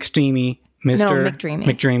Dempsey, McDreamy,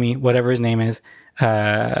 McDreamy, whatever his name is,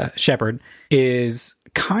 Shepard, is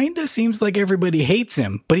kind of seems like everybody hates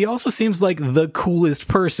him, but he also seems like the coolest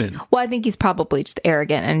person. Well, I think he's probably just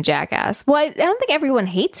arrogant and jackass. Well, I don't think everyone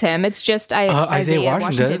hates him. It's just Isaiah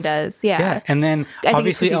Washington does. Yeah. And then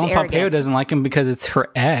obviously Ellen Pompeo doesn't like him because it's her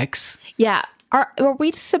ex. Yeah. Are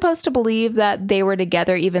we supposed to believe that they were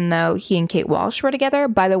together even though he and Kate Walsh were together?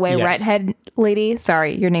 By the way, redhead lady,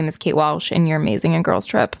 sorry, your name is Kate Walsh and you're amazing in Girls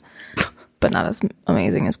Trip. But not as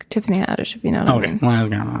amazing as Tiffany Haddish, if you know what I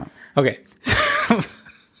mean. Okay.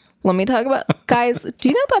 Let me talk about... Guys, do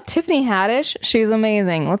you know about Tiffany Haddish? She's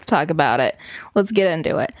amazing. Let's talk about it. Let's get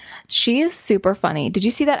into it. She is super funny. Did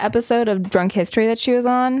you see that episode of Drunk History that she was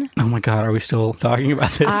on? Oh my God, are we still talking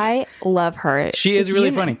about this? I love her. She is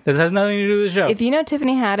really funny. This has nothing to do with the show. If you know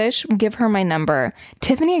Tiffany Haddish, give her my number.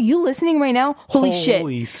 Tiffany, are you listening right now? Holy shit.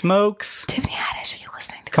 Holy smokes. Tiffany Haddish, are you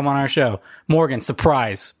listening to Come on our show. Morgan,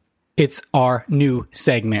 surprise. It's our new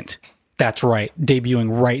segment. That's right.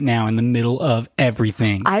 Debuting right now in the middle of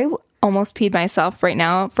everything. I almost peed myself right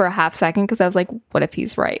now for a half second because I was like, what if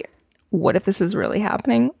he's right? What if this is really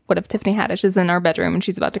happening? What if Tiffany Haddish is in our bedroom and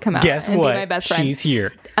she's about to come out Guess and what? be my best friend? She's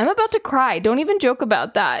here. I'm about to cry. Don't even joke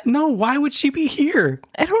about that. No, why would she be here?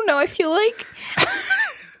 I don't know. I feel like...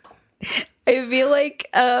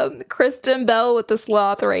 Kristen Bell with the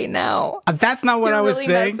sloth right now. That's not what You're I was really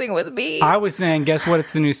saying. Messing with me. I was saying, guess what?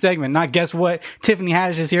 It's the new segment. Not guess what? Tiffany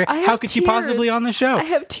Haddish is here. How could she possibly on the show? I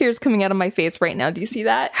have tears coming out of my face right now. Do you see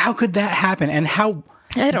that? How could that happen? And how?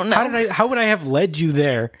 I don't know. How would I have led you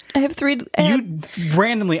there? I have You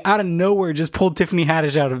randomly out of nowhere just pulled Tiffany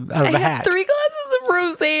Haddish out of a hat. I had 3 glasses of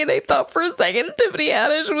rosé, and I thought for a second Tiffany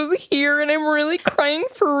Haddish was here, and I'm really crying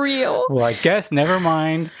for real. Well, I guess never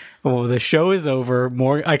mind. Well, the show is over.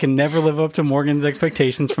 I can never live up to Morgan's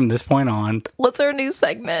expectations from this point on. What's our new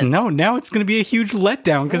segment? No, now it's going to be a huge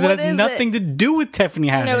letdown because it has nothing to do with Tiffany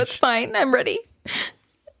Haddish. No, it's fine. I'm ready.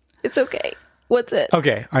 It's okay. What's it?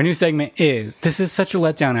 Okay, our new segment is, this is such a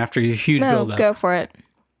letdown after a huge build-up. Go for it.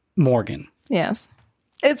 Morgan. Yes.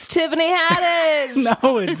 It's Tiffany Haddish.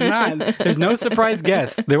 No, it's not. There's no surprise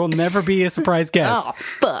guest. There will never be a surprise guest. Oh,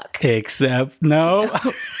 fuck. Except, no.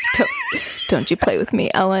 Don't you play with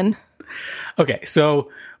me, Ellen. Okay,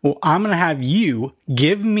 so I'm going to have you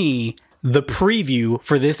give me the preview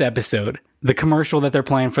for this episode, the commercial that they're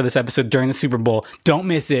playing for this episode during the Super Bowl. Don't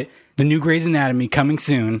miss it. The new Grey's Anatomy coming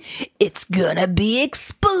soon. It's gonna be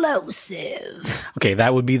explosive. Okay,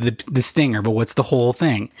 that would be the stinger, but what's the whole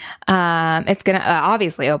thing? It's gonna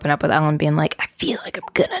obviously open up with Ellen being like, I feel like I'm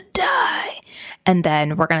gonna die. And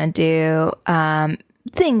then we're gonna do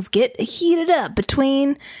things get heated up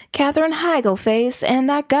between Katherine Heiglface and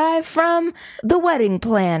that guy from The Wedding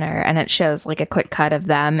Planner. And it shows like a quick cut of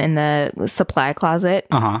them in the supply closet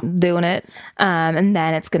doing it. And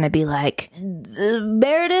then it's going to be like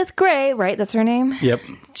Meredith Grey, right? That's her name? Yep.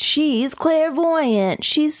 She's clairvoyant.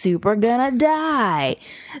 She's super gonna die.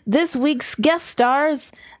 This week's guest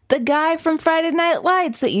stars, the guy from Friday Night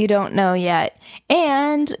Lights that you don't know yet,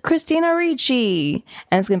 and Christina Ricci.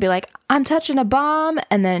 And it's going to be like, I'm touching a bomb.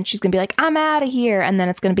 And then she's going to be like, I'm out of here. And then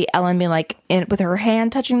it's going to be Ellen being like, with her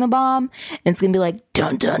hand touching the bomb. And it's going to be like,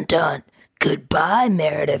 dun, dun, dun. Goodbye,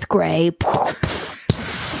 Meredith Grey.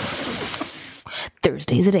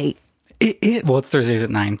 Thursdays at 8. Well, it's Thursdays at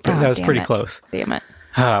 9, but that was pretty close. Damn it.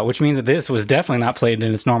 Which means that this was definitely not played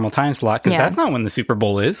in its normal time slot, because that's not when the Super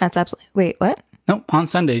Bowl is. That's absolutely... Wait, what? Nope, on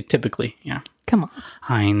Sunday, typically, yeah. Come on.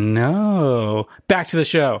 I know. Back to the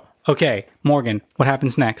show. Okay, Morgan, what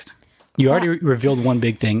happens next? You already revealed one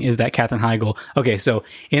big thing, is that Katherine Heigl. Okay, so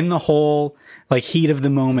in the whole heat of the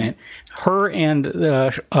moment, her and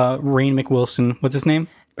Rainn McWilson, what's his name?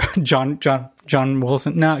 John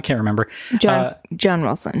Wilson? No, I can't remember. John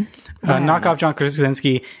Wilson. Knockoff John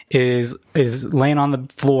Krasinski is laying on the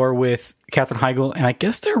floor with Katherine Heigl, and I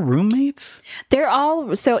guess they're roommates? They're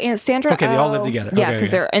all... So Sandra... Okay, they all live together. Yeah,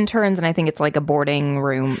 because they're interns, and I think it's like a boarding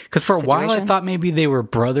room Because for a while, I thought maybe they were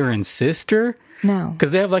brother and sister. No.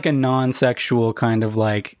 Because they have a non-sexual kind of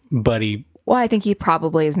buddy... Well, I think he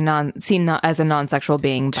probably is seen as a non-sexual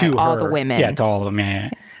being by all the women. Yeah, to all of them, yeah.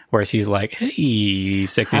 Whereas he's like, hey,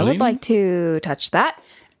 sexy lady. I would like to touch that.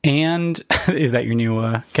 And is that your new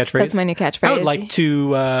catchphrase? That's my new catchphrase. I would like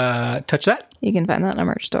to touch that. You can find that in a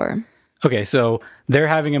merch store. Okay, so they're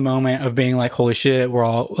having a moment of being like, holy shit, we're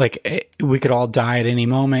all we could all die at any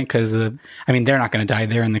moment because they're not going to die,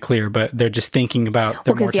 they're in the clear, but they're just thinking about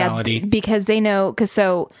their mortality. Yeah, because they know,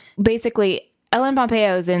 so basically Ellen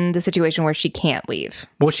Pompeo is in the situation where she can't leave.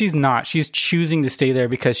 Well, she's not. She's choosing to stay there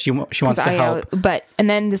because she wants to help. And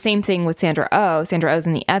then the same thing with Sandra Oh. Sandra Oh's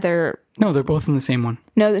in the other... No, they're both in the same one.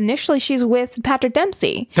 No, initially she's with Patrick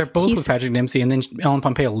Dempsey. They're both with Patrick Dempsey, and then Ellen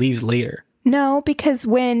Pompeo leaves later. No, because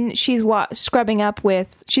when she's scrubbing up with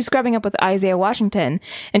Isaiah Washington,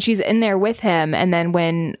 and she's in there with him, and then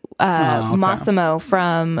when Massimo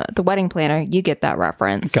from The Wedding Planner, you get that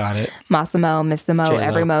reference. Got it. Massimo, Missimo, J-Lo.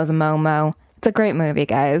 every mo's a Momo. It's a great movie,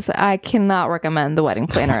 guys. I cannot recommend The Wedding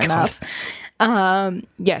Planner enough.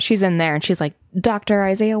 Yeah, she's in there, and she's like, Dr.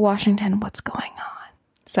 Isaiah Washington, what's going on?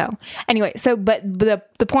 So anyway, but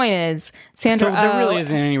the point is, Sandra. So there really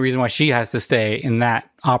isn't any reason why she has to stay in that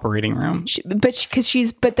operating room. But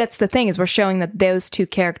that's the thing, is we're showing that those two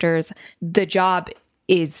characters, the job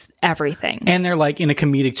is everything. And they're like, in a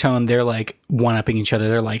comedic tone, they're like one-upping each other.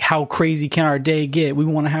 They're like, how crazy can our day get? We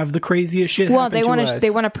want to have the craziest shit happen to us. They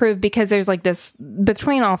want to prove, because there's like this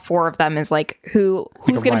between all four of them is like who's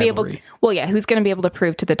going to be able to, who's going to be able to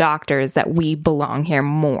prove to the doctors that we belong here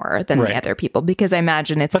more than the other people, because I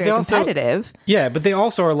imagine it's very competitive. Yeah, but they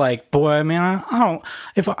also are like, boy, man, I don't,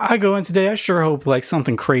 if I go in today, I sure hope like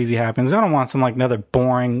something crazy happens. I don't want some like another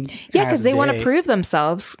boring because they want to prove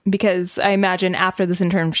themselves, because I imagine after this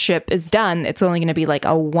internship is done, it's only going to be like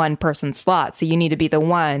a one-person slot, so you need to be the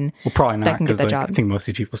one. Well, probably not, that can get the job. I think most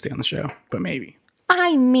of these people stay on the show, but maybe.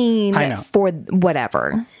 I mean, I know. For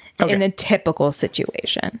whatever, in a typical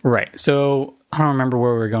situation. Right. So I don't remember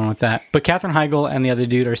where we were going with that, but Katherine Heigl and the other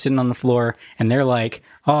dude are sitting on the floor, and they're like,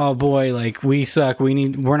 oh boy, like we suck. We're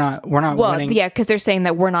not winning. Yeah, because they're saying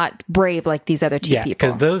that we're not brave like these other two people. Yeah,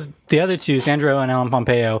 because the other two, Sandra Oh and Ellen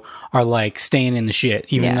Pompeo, are like staying in the shit,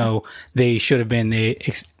 even though they should have been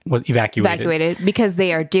evacuated because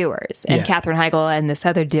they are doers. And Katherine Heigl and this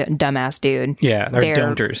other dumbass dude, they're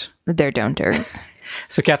don'ters. They're don'ters.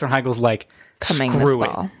 So Katherine Heigl's like,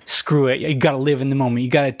 screw it. You got to live in the moment.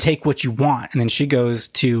 You got to take what you want. And then she goes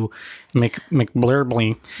to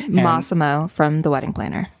McBlurbley, Massimo from The Wedding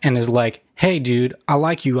Planner, and is like, hey, dude, I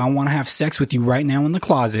like you. I want to have sex with you right now in the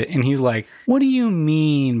closet. And he's like, what do you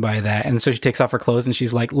mean by that? And so she takes off her clothes, and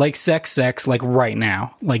she's like sex, like right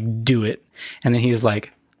now, like do it. And then he's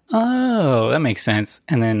like, oh, that makes sense.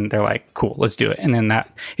 And then they're like, cool, let's do it. And then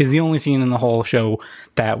that is the only scene in the whole show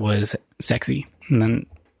that was sexy. And then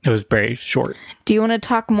it was very short. Do you want to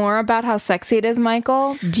talk more about how sexy it is,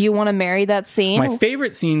 Michael? Do you want to marry that scene? My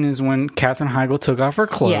favorite scene is when Katherine Heigl took off her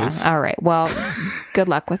clothes. Yeah, all right. Well, good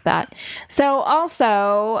luck with that. So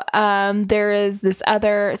also, there is this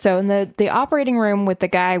other... So in the operating room with the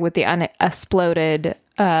guy with the unexploded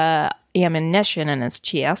ammunition in his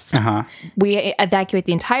chest, we evacuate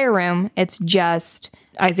the entire room. It's just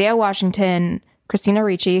Isaiah Washington, Christina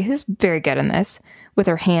Ricci, who's very good in this, with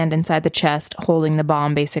her hand inside the chest, holding the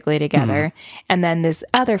bomb basically together. And then this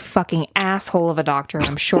other fucking asshole of a doctor,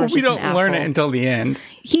 I'm sure we don't learn it until the end.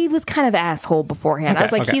 He was kind of asshole beforehand. I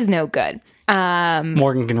was like, he's no good.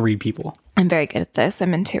 Morgan can read people. I'm very good at this.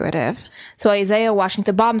 I'm intuitive. So Isaiah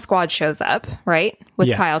Washington, the bomb squad shows up, right?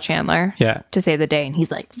 With Kyle Chandler to save the day. And he's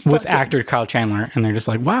like... With actor Kyle Chandler. And they're just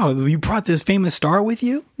like, wow, you brought this famous star with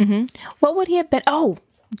you? Mm-hmm. What would he have been? Oh,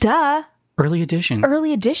 duh. Early edition,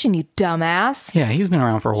 you dumbass. Yeah, he's been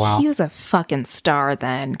around for a while. He was a fucking star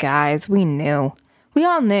then, guys. We knew. We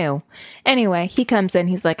all knew. Anyway, he comes in.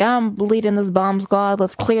 He's like, I'm leading this bomb squad.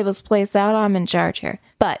 Let's clear this place out. I'm in charge here.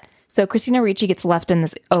 But, so Christina Ricci gets left in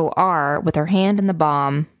this OR with her hand in the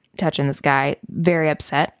bomb, touching this guy. Very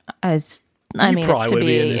upset, as... it's to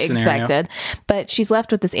be expected. But she's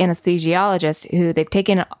left with this anesthesiologist who they've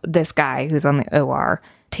taken this guy who's on the OR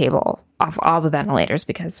table off all the ventilators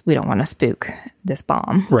because we don't want to spook this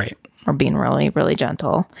bomb. Right. Or being really, really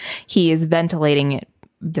gentle. He is ventilating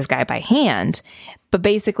this guy by hand, but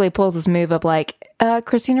basically pulls this move of like,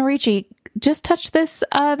 Christina Ricci, just touch this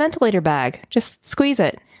ventilator bag. Just squeeze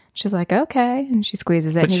it. She's like, okay. And she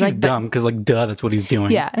squeezes it. But and he's she's like, dumb because, like, duh, that's what he's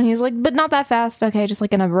doing. Yeah. And he's like, but not that fast. Okay. Just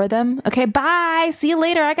like in a rhythm. Okay. Bye. See you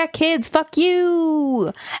later. I got kids. Fuck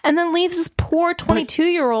you. And then leaves this poor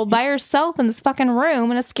 22-year-old by herself in this fucking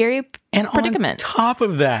room in a scary predicament. On top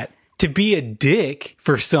of that, to be a dick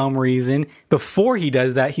for some reason, before he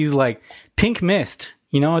does that, he's like, pink mist.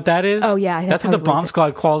 You know what that is? Oh, yeah. That's what the bomb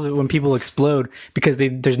squad calls it when people explode because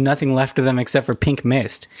there's nothing left of them except for pink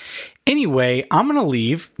mist. Anyway, I'm going to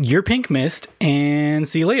leave your pink mist and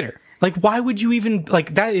see you later. Like, why would you even...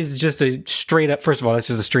 Like, that is just a straight up... First of all, that's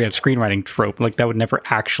just a straight up screenwriting trope. Like, that would never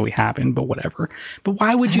actually happen, but whatever. But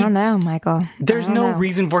why would you... I don't know, Michael. There's no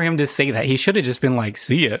reason for him to say that. He should have just been like,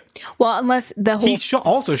 see ya. Well, unless the whole... He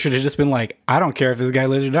also should have just been like, I don't care if this guy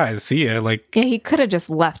lives or dies. See ya. Like... Yeah, he could have just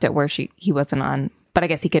left it where he wasn't on... But I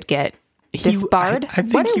guess he could get disbarred. I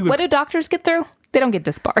think what do doctors get through? They don't get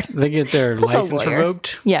disbarred. They get their license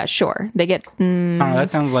revoked. Yeah, sure. They get I don't know, that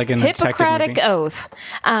sounds like an Hippocratic oath.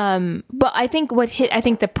 But I think I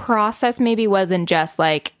think the process maybe wasn't just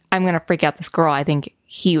like I'm going to freak out this girl. I think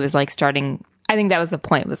he was like I think that was the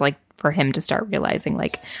point, was like for him to start realizing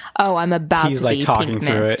like, oh, I'm about he's to like be talking pink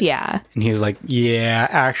through mist. it. Yeah. And he's like, yeah,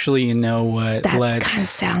 actually, you know what? That kind of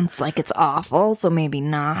sounds like it's awful, so maybe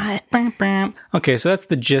not. Okay, so that's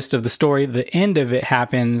the gist of the story. The end of it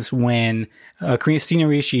happens when Christina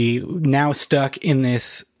Ricci, now stuck in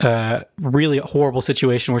this really horrible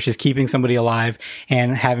situation where she's keeping somebody alive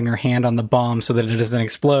and having her hand on the bomb so that it doesn't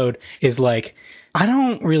explode, is like, I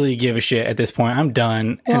don't really give a shit at this point. I'm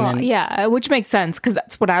done. Well, and then, yeah, which makes sense, because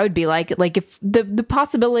that's what I would be like. Like, if the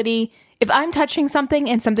possibility, if I'm touching something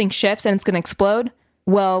and something shifts and it's going to explode,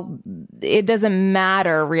 well, it doesn't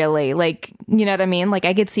matter really. Like, you know what I mean? Like,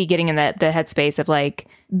 I could see getting in the headspace of like,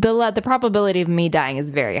 the probability of me dying is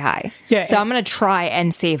very high. Yeah, so I'm going to try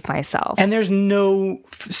and save myself. And there's no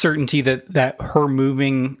certainty that her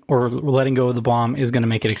moving or letting go of the bomb is going to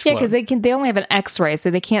make it explode. Yeah, because they only have an X-ray, so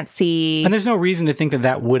they can't see. And there's no reason to think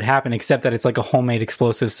that would happen, except that it's like a homemade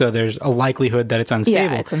explosive, so there's a likelihood that it's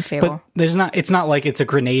unstable. Yeah, it's unstable. But it's not like it's a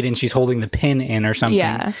grenade and she's holding the pin in or something.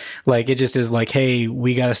 Yeah. Like, it just is like, hey,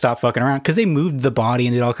 we got to stop fucking around. Because they moved the body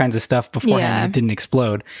and did all kinds of stuff beforehand and it didn't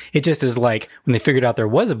explode. It just is like, when they figured out there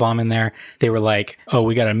was a bomb in there, they were like, oh,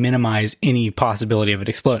 we got to minimize any possibility of it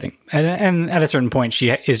exploding. And at a certain point,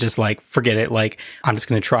 she is just like, forget it. Like, I'm just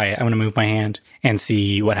going to try it. I'm going to move my hand and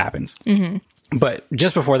see what happens. Mm-hmm. But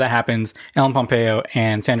just before that happens, Ellen Pompeo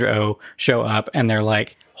and Sandra Oh show up and they're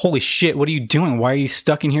like, holy shit, what are you doing? Why are you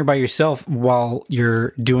stuck in here by yourself while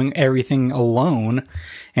you're doing everything alone?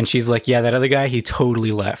 And she's like, yeah, that other guy, he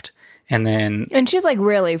totally left. And she's like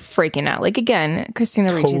really freaking out. Like, again,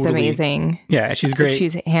 Christina Ricci's amazing. Yeah, she's great.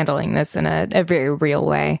 She's handling this in a very real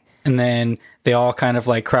way. And then they all kind of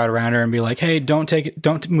like crowd around her and be like, hey, don't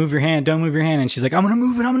move your hand. And she's like, I'm going to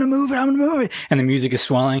move it. And the music is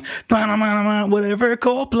swelling. Whatever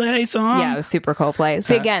Coldplay song. Yeah, it was super Coldplay.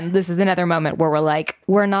 See, again, this is another moment where we're like,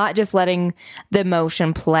 we're not just letting the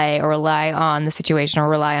emotion play or rely on the situation or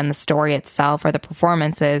rely on the story itself or the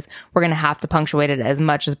performances. We're going to have to punctuate it as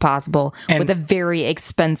much as possible with a very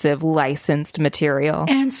expensive licensed material.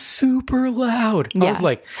 And super loud. Yeah. I was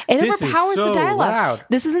like, it this overpowers is so the dialogue. loud.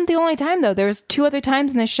 This isn't the only time, though. There's 2 other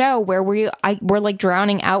times in the show where we're like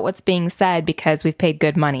drowning out what's being said because we've paid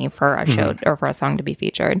good money for a show or for a song to be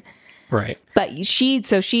featured. Right. But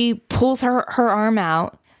she pulls her arm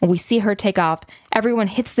out and we see her take off. Everyone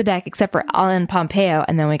hits the deck except for Ellen Pompeo.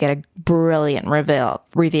 And then we get a brilliant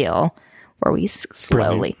reveal where we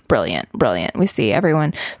slowly, brilliant. We see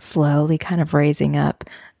everyone slowly kind of raising up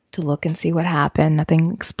to look and see what happened.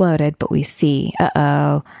 Nothing exploded, but we see,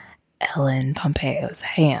 Ellen Pompeo's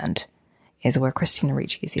hand is where Christina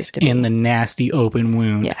Ricci's used to be. In the nasty open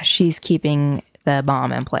wound. Yeah, she's keeping the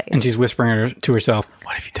bomb in place. And she's whispering to herself,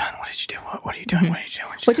 what have you done? What did you do? What are you doing? What are you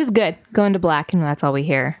doing? Which is good. Going to black, and that's all we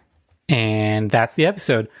hear. And that's the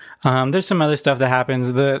episode. There's some other stuff that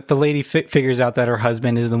happens. The lady figures out that her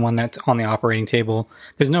husband is the one that's on the operating table.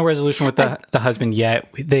 There's no resolution with the husband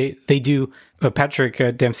yet. They do.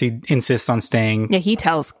 Patrick Dempsey insists on staying. Yeah, he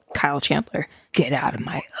tells Kyle Chandler, get out of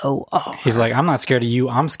my OR. He's like, I'm not scared of you.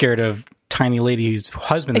 I'm scared of tiny lady whose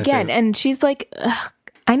husband this Again, is. and she's like, ugh,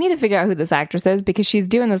 I need to figure out who this actress is because she's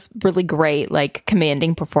doing this really great, like,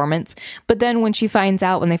 commanding performance. But then when she finds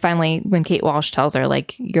out, when Kate Walsh tells her,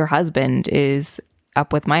 like, your husband is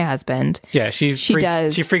up with my husband. Yeah, she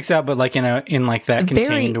freaks out, but like in that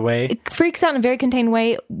contained way. It freaks out in a very contained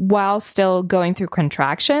way while still going through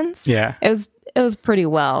contractions. Yeah. It was pretty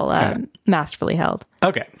well masterfully held.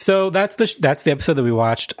 Okay, so that's the episode that we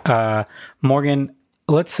watched. Morgan,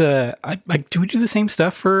 let's do we do the same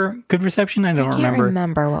stuff for good reception? I can't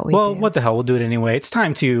remember what we Well, do. what the hell? We'll do it anyway. It's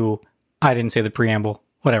time to. I didn't say the preamble.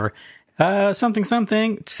 Whatever. Something.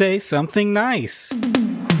 Say something nice.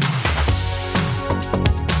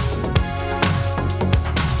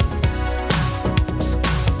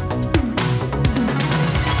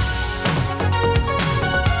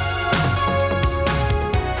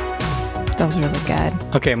 That was really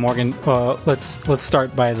good. Okay, Morgan. Let's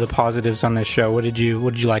start by the positives on this show. What did you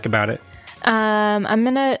like about it?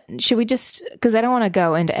 Should we just, because I don't want to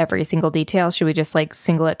go into every single detail, should we just like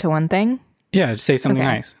single it to one thing? Yeah, say something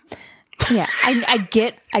Okay. nice. Yeah, I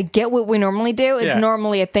get what we normally do. It's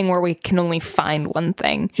normally a thing where we can only find one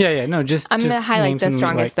thing. Yeah. No, I'm going to highlight name the something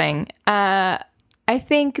strongest thing. I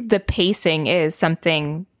think the pacing is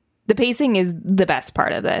something. The pacing is the best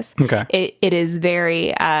part of this. Okay. It is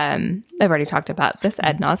very. I've already talked about this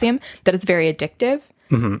ad nauseum. That it's very addictive.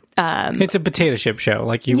 It's a potato chip show.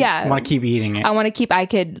 Like, you want to keep eating it. I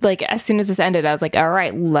could, like, as soon as this ended, I was like, all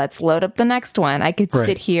right, let's load up the next one. I could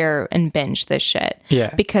sit here and binge this shit.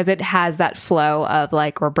 Yeah. Because it has that flow of,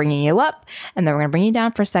 like, we're bringing you up, and then we're going to bring you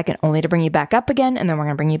down for a second, only to bring you back up again, and then we're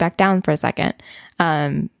going to bring you back down for a second.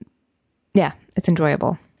 Yeah, it's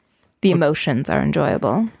enjoyable. The emotions are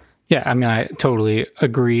enjoyable. Yeah, I mean, I totally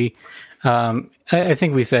agree. I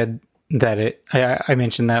think we said that I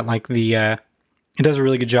mentioned that, like, it does a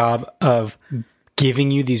really good job of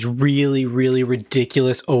giving you these really, really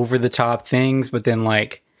ridiculous, over the top things, but then,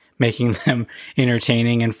 like, making them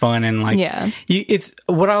entertaining and fun. And, like, it's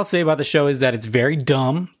what I'll say about the show is that it's very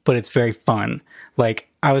dumb, but it's very fun. Like,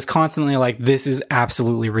 I was constantly like, this is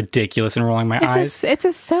absolutely ridiculous, and rolling my eyes. It's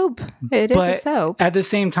a soap. It is a soap. At the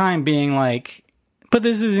same time, being like, but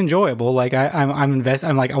this is enjoyable. Like, I'm invested.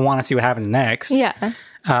 I'm like, I want to see what happens next. Yeah.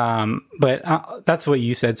 But that's what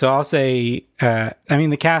you said. So I'll say, I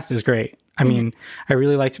mean, the cast is great. I mean, I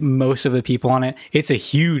really liked most of the people on it. It's a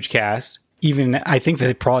huge cast. Even, I think that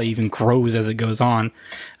it probably even grows as it goes on.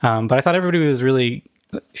 But I thought everybody was really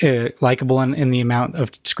likable in the amount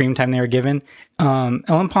of screen time they were given.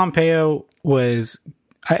 Ellen Pompeo was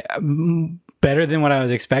better than what I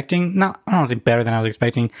was expecting. I don't say better than I was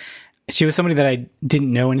expecting. She was somebody that I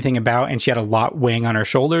didn't know anything about, and she had a lot weighing on her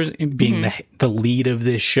shoulders, being the lead of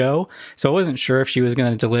this show. So I wasn't sure if she was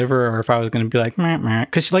going to deliver or if I was going to be like, meh, meh.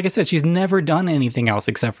 Because, like I said, she's never done anything else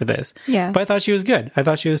except for this. Yeah. But I thought she was good. I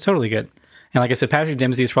thought she was totally good. And like I said, Patrick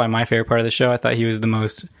Dempsey is probably my favorite part of the show. I thought he was the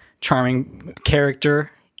most charming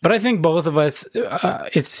character. But I think both of us,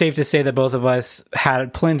 it's safe to say that both of us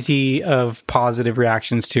had plenty of positive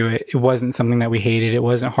reactions to it. It wasn't something that we hated. It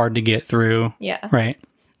wasn't hard to get through. Yeah. Right?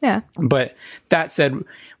 Yeah. But that said,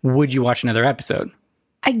 would you watch another episode?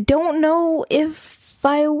 I don't know if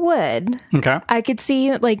I would. Okay. I could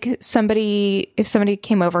see, like, if somebody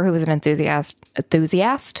came over who was an enthusiast.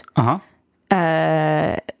 Uh-huh.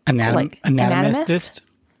 Anatomist?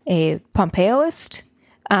 A Pompeoist.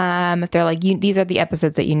 If they're like, these are the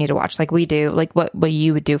episodes that you need to watch, like we do, like what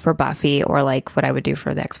you would do for Buffy, or like what I would do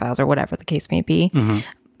for the X-Files, or whatever the case may be.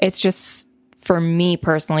 It's just, for me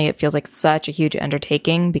personally, it feels like such a huge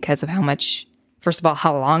undertaking because of how much, first of all,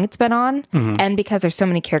 how long it's been on, and because there's so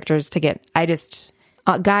many characters to get. I just,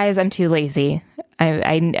 guys, I'm too lazy.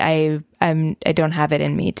 I don't have it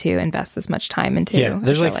in me to invest this much time into. Yeah,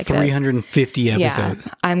 there's like 350 episodes.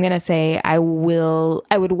 Yeah, I'm gonna say I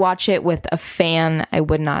would watch it with a fan. I'm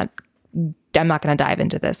not gonna dive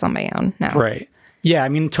into this on my own. No. Right. Yeah, I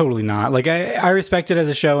mean, totally not. Like, I respect it as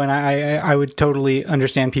a show, and I would totally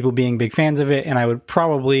understand people being big fans of it, and I would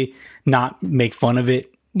probably not make fun of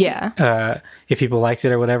it. Yeah. If people liked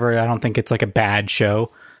it or whatever, I don't think it's like a bad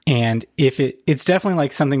show. And if it's definitely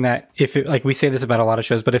like something that, like, we say this about a lot of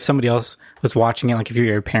shows, but if somebody else was watching it, like if you're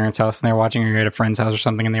at your parents' house and they're watching, or you're at a friend's house or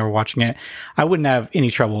something and they were watching it, I wouldn't have any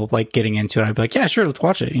trouble like getting into it. I'd be like, yeah, sure, let's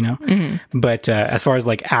watch it, you know? But as far as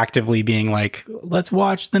like actively being like, let's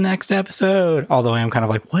watch the next episode, although I am kind of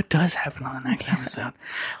like, what does happen on the next episode?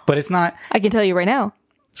 But it's not. I can tell you right now,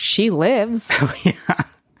 she lives. Yeah.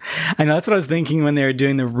 I know, that's what I was thinking when they were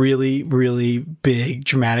doing the really, really big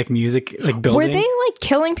dramatic music, like building. Were they like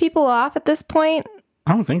killing people off at this point?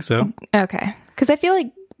 I don't think so. Okay. Because I feel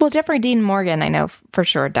like, well, Jeffrey Dean Morgan, I know for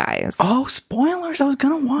sure dies. Oh, spoilers. I was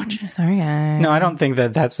going to watch it. Sorry, guys. No, I don't think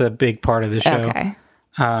that that's a big part of the show. Okay.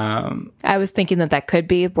 I was thinking that could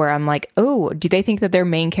be where I'm like, oh, do they think that their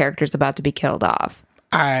main character's about to be killed off?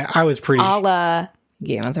 I was pretty a la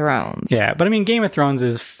Game of Thrones. Yeah, but I mean, Game of Thrones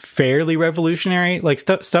is fairly revolutionary. Like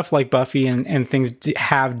stuff like Buffy and things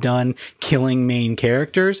have done killing main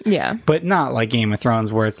characters. Yeah. But not like Game of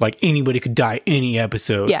Thrones where it's like anybody could die any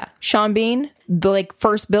episode. Yeah. Sean Bean, the like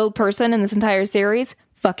first build person in this entire series,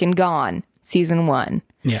 fucking gone. Season 1.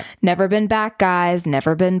 Yeah. Never been back, guys.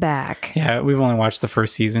 Never been back. Yeah, we've only watched the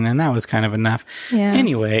first season and that was kind of enough. Yeah.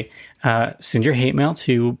 Anyway, send your hate mail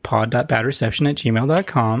to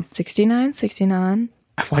pod.badreception@gmail.com. 6969.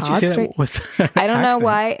 Why'd you say that with I don't know accent?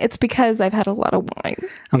 why. It's because I've had a lot of wine.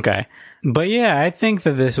 Okay. But yeah, I think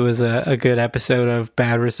that this was a good episode of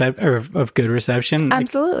of good reception.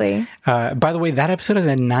 Absolutely. By the way, that episode has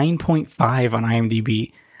a 9.5 on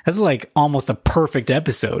IMDb. That's like almost a perfect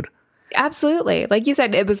episode. Absolutely. Like you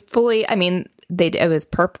said, it was fully, I mean, it was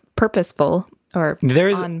purposeful or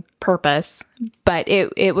on purpose, but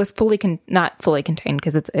it was fully, not fully contained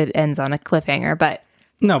because it ends on a cliffhanger, but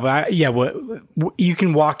No, but you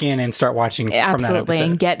can walk in and start watching from that Absolutely, episode.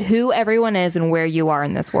 and get who everyone is and where you are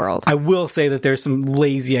in this world. I will say that there's some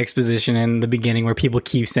lazy exposition in the beginning where people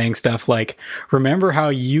keep saying stuff like, remember how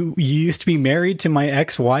you used to be married to my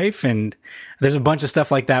ex-wife? And there's a bunch of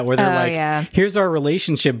stuff like that where they're here's our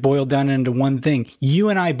relationship boiled down into one thing. You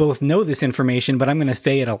and I both know this information, but I'm going to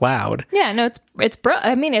say it aloud. Yeah, no,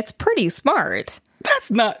 it's pretty smart.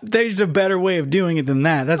 There's a better way of doing it than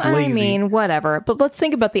that. That's lazy. I mean, whatever. But let's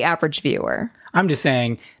think about the average viewer. I'm just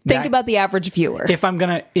saying. Think about the average viewer. If I'm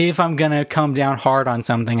gonna come down hard on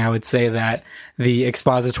something, I would say that the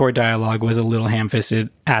expository dialogue was a little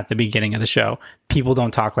ham-fisted at the beginning of the show. People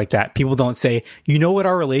don't talk like that. People don't say, you know what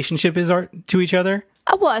our relationship is to each other?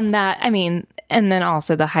 Well, and then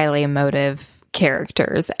also the highly emotive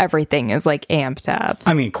characters. Everything is like amped up.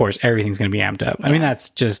 I mean, of course, everything's gonna be amped up. Yeah. I mean,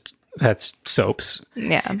 that's soaps.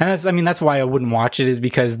 Yeah. And that's why I wouldn't watch it, is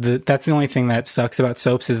because that's the only thing that sucks about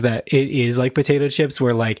soaps is that it is like potato chips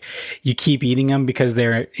where like you keep eating them because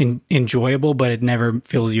they're enjoyable, but it never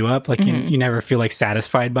fills you up. Like you never feel like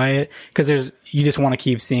satisfied by it because you just want to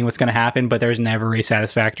keep seeing what's going to happen, but there's never a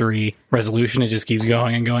satisfactory resolution. It just keeps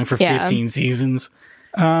going and going for 15 seasons.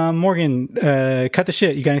 Morgan, cut the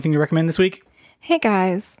shit. You got anything to recommend this week? Hey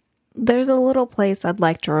guys, there's a little place I'd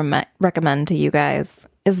like to recommend to you guys.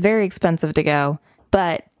 It's very expensive to go,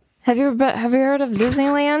 but have you heard of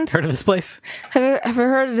Disneyland? Heard of this place? Have you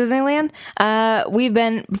heard of Disneyland? We've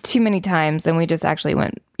been too many times, and we just actually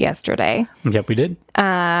went yesterday. Yep, we did.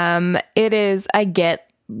 It is. I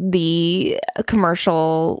get the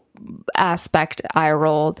commercial aspect eye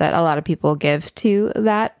roll that a lot of people give to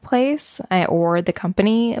that place or the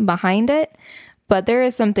company behind it. But there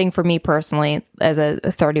is something for me personally, as a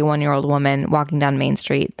 31-year-old woman walking down Main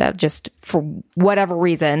Street, that just for whatever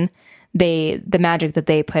reason, the magic that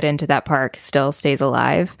they put into that park still stays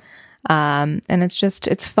alive. And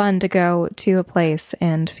it's fun to go to a place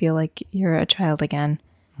and feel like you're a child again.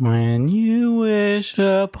 When you wish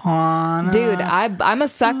upon Dude, I'm a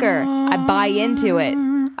sucker. I buy into it.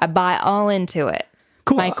 I buy all into it.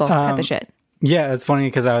 Cool. Michael, cut the shit. Yeah, it's funny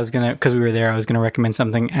because we were there, I was going to recommend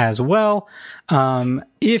something as well.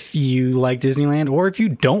 If you like Disneyland, or if you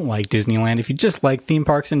don't like Disneyland, if you just like theme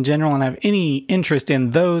parks in general and have any interest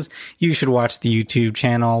in those, you should watch the YouTube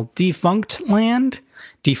channel Defunct Land.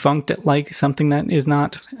 Defunct, like something that is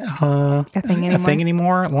not a thing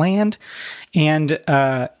anymore, land. And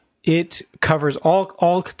it covers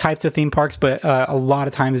all types of theme parks, but a lot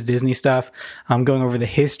of times Disney stuff, going over the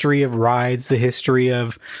history of rides, the history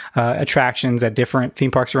of attractions at different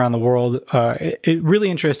theme parks around the world. It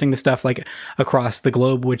really interesting, the stuff like across the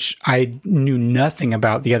globe, which I knew nothing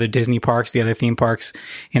about the other Disney parks, the other theme parks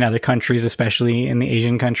in other countries, especially in the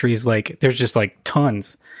Asian countries. Like there's just like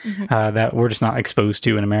tons that we're just not exposed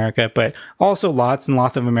to in America, but also lots and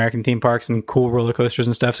lots of American theme parks and cool roller coasters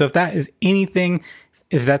and stuff. So if that is anything,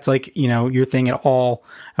 if that's like, your thing at all,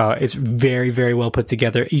 it's very, very well put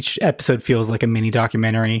together. Each episode feels like a mini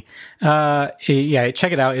documentary. Check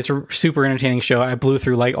it out. It's a super entertaining show. I blew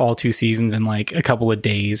through like all 2 seasons in like a couple of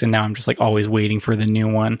days, and now I'm just like always waiting for the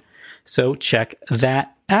new one. So check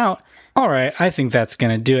that out. All right, I think that's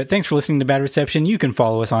going to do it. Thanks for listening to Bad Reception. You can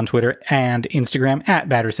follow us on Twitter and Instagram at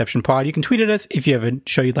Bad Reception Pod. You can tweet at us if you have a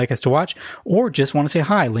show you'd like us to watch or just want to say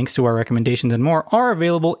hi. Links to our recommendations and more are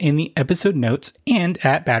available in the episode notes and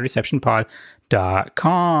at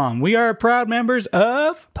badreceptionpod.com. We are proud members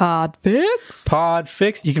of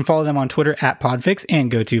Podfix. You can follow them on Twitter at Podfix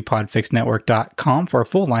and go to podfixnetwork.com for a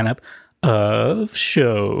full lineup of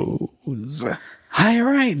shows. All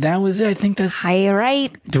right, that was it. I think that's... All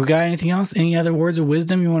right. Do we got anything else? Any other words of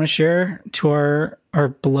wisdom you want to share to our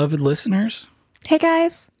beloved listeners? Hey,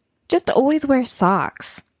 guys, just always wear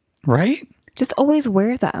socks. Right? Just always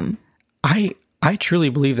wear them. I truly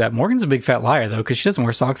believe that. Morgan's a big fat liar, though, because she doesn't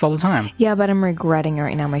wear socks all the time. Yeah, but I'm regretting it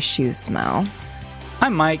right now. My shoes smell.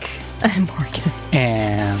 I'm Mike. I'm Morgan.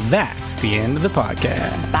 And that's the end of the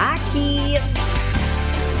podcast. Bye, Keith.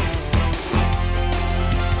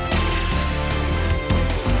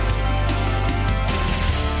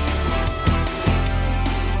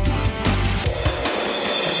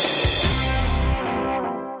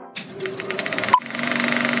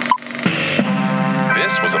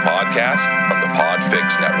 This was a podcast from the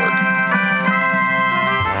Podfix Network.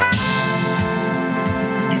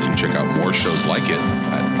 You can check out more shows like it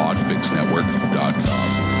at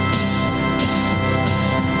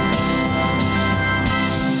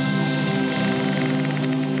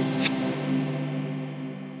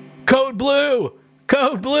Code Blue!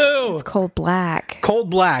 Code Blue! It's cold black. Cold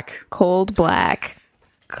Black. Cold black.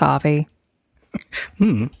 Coffee.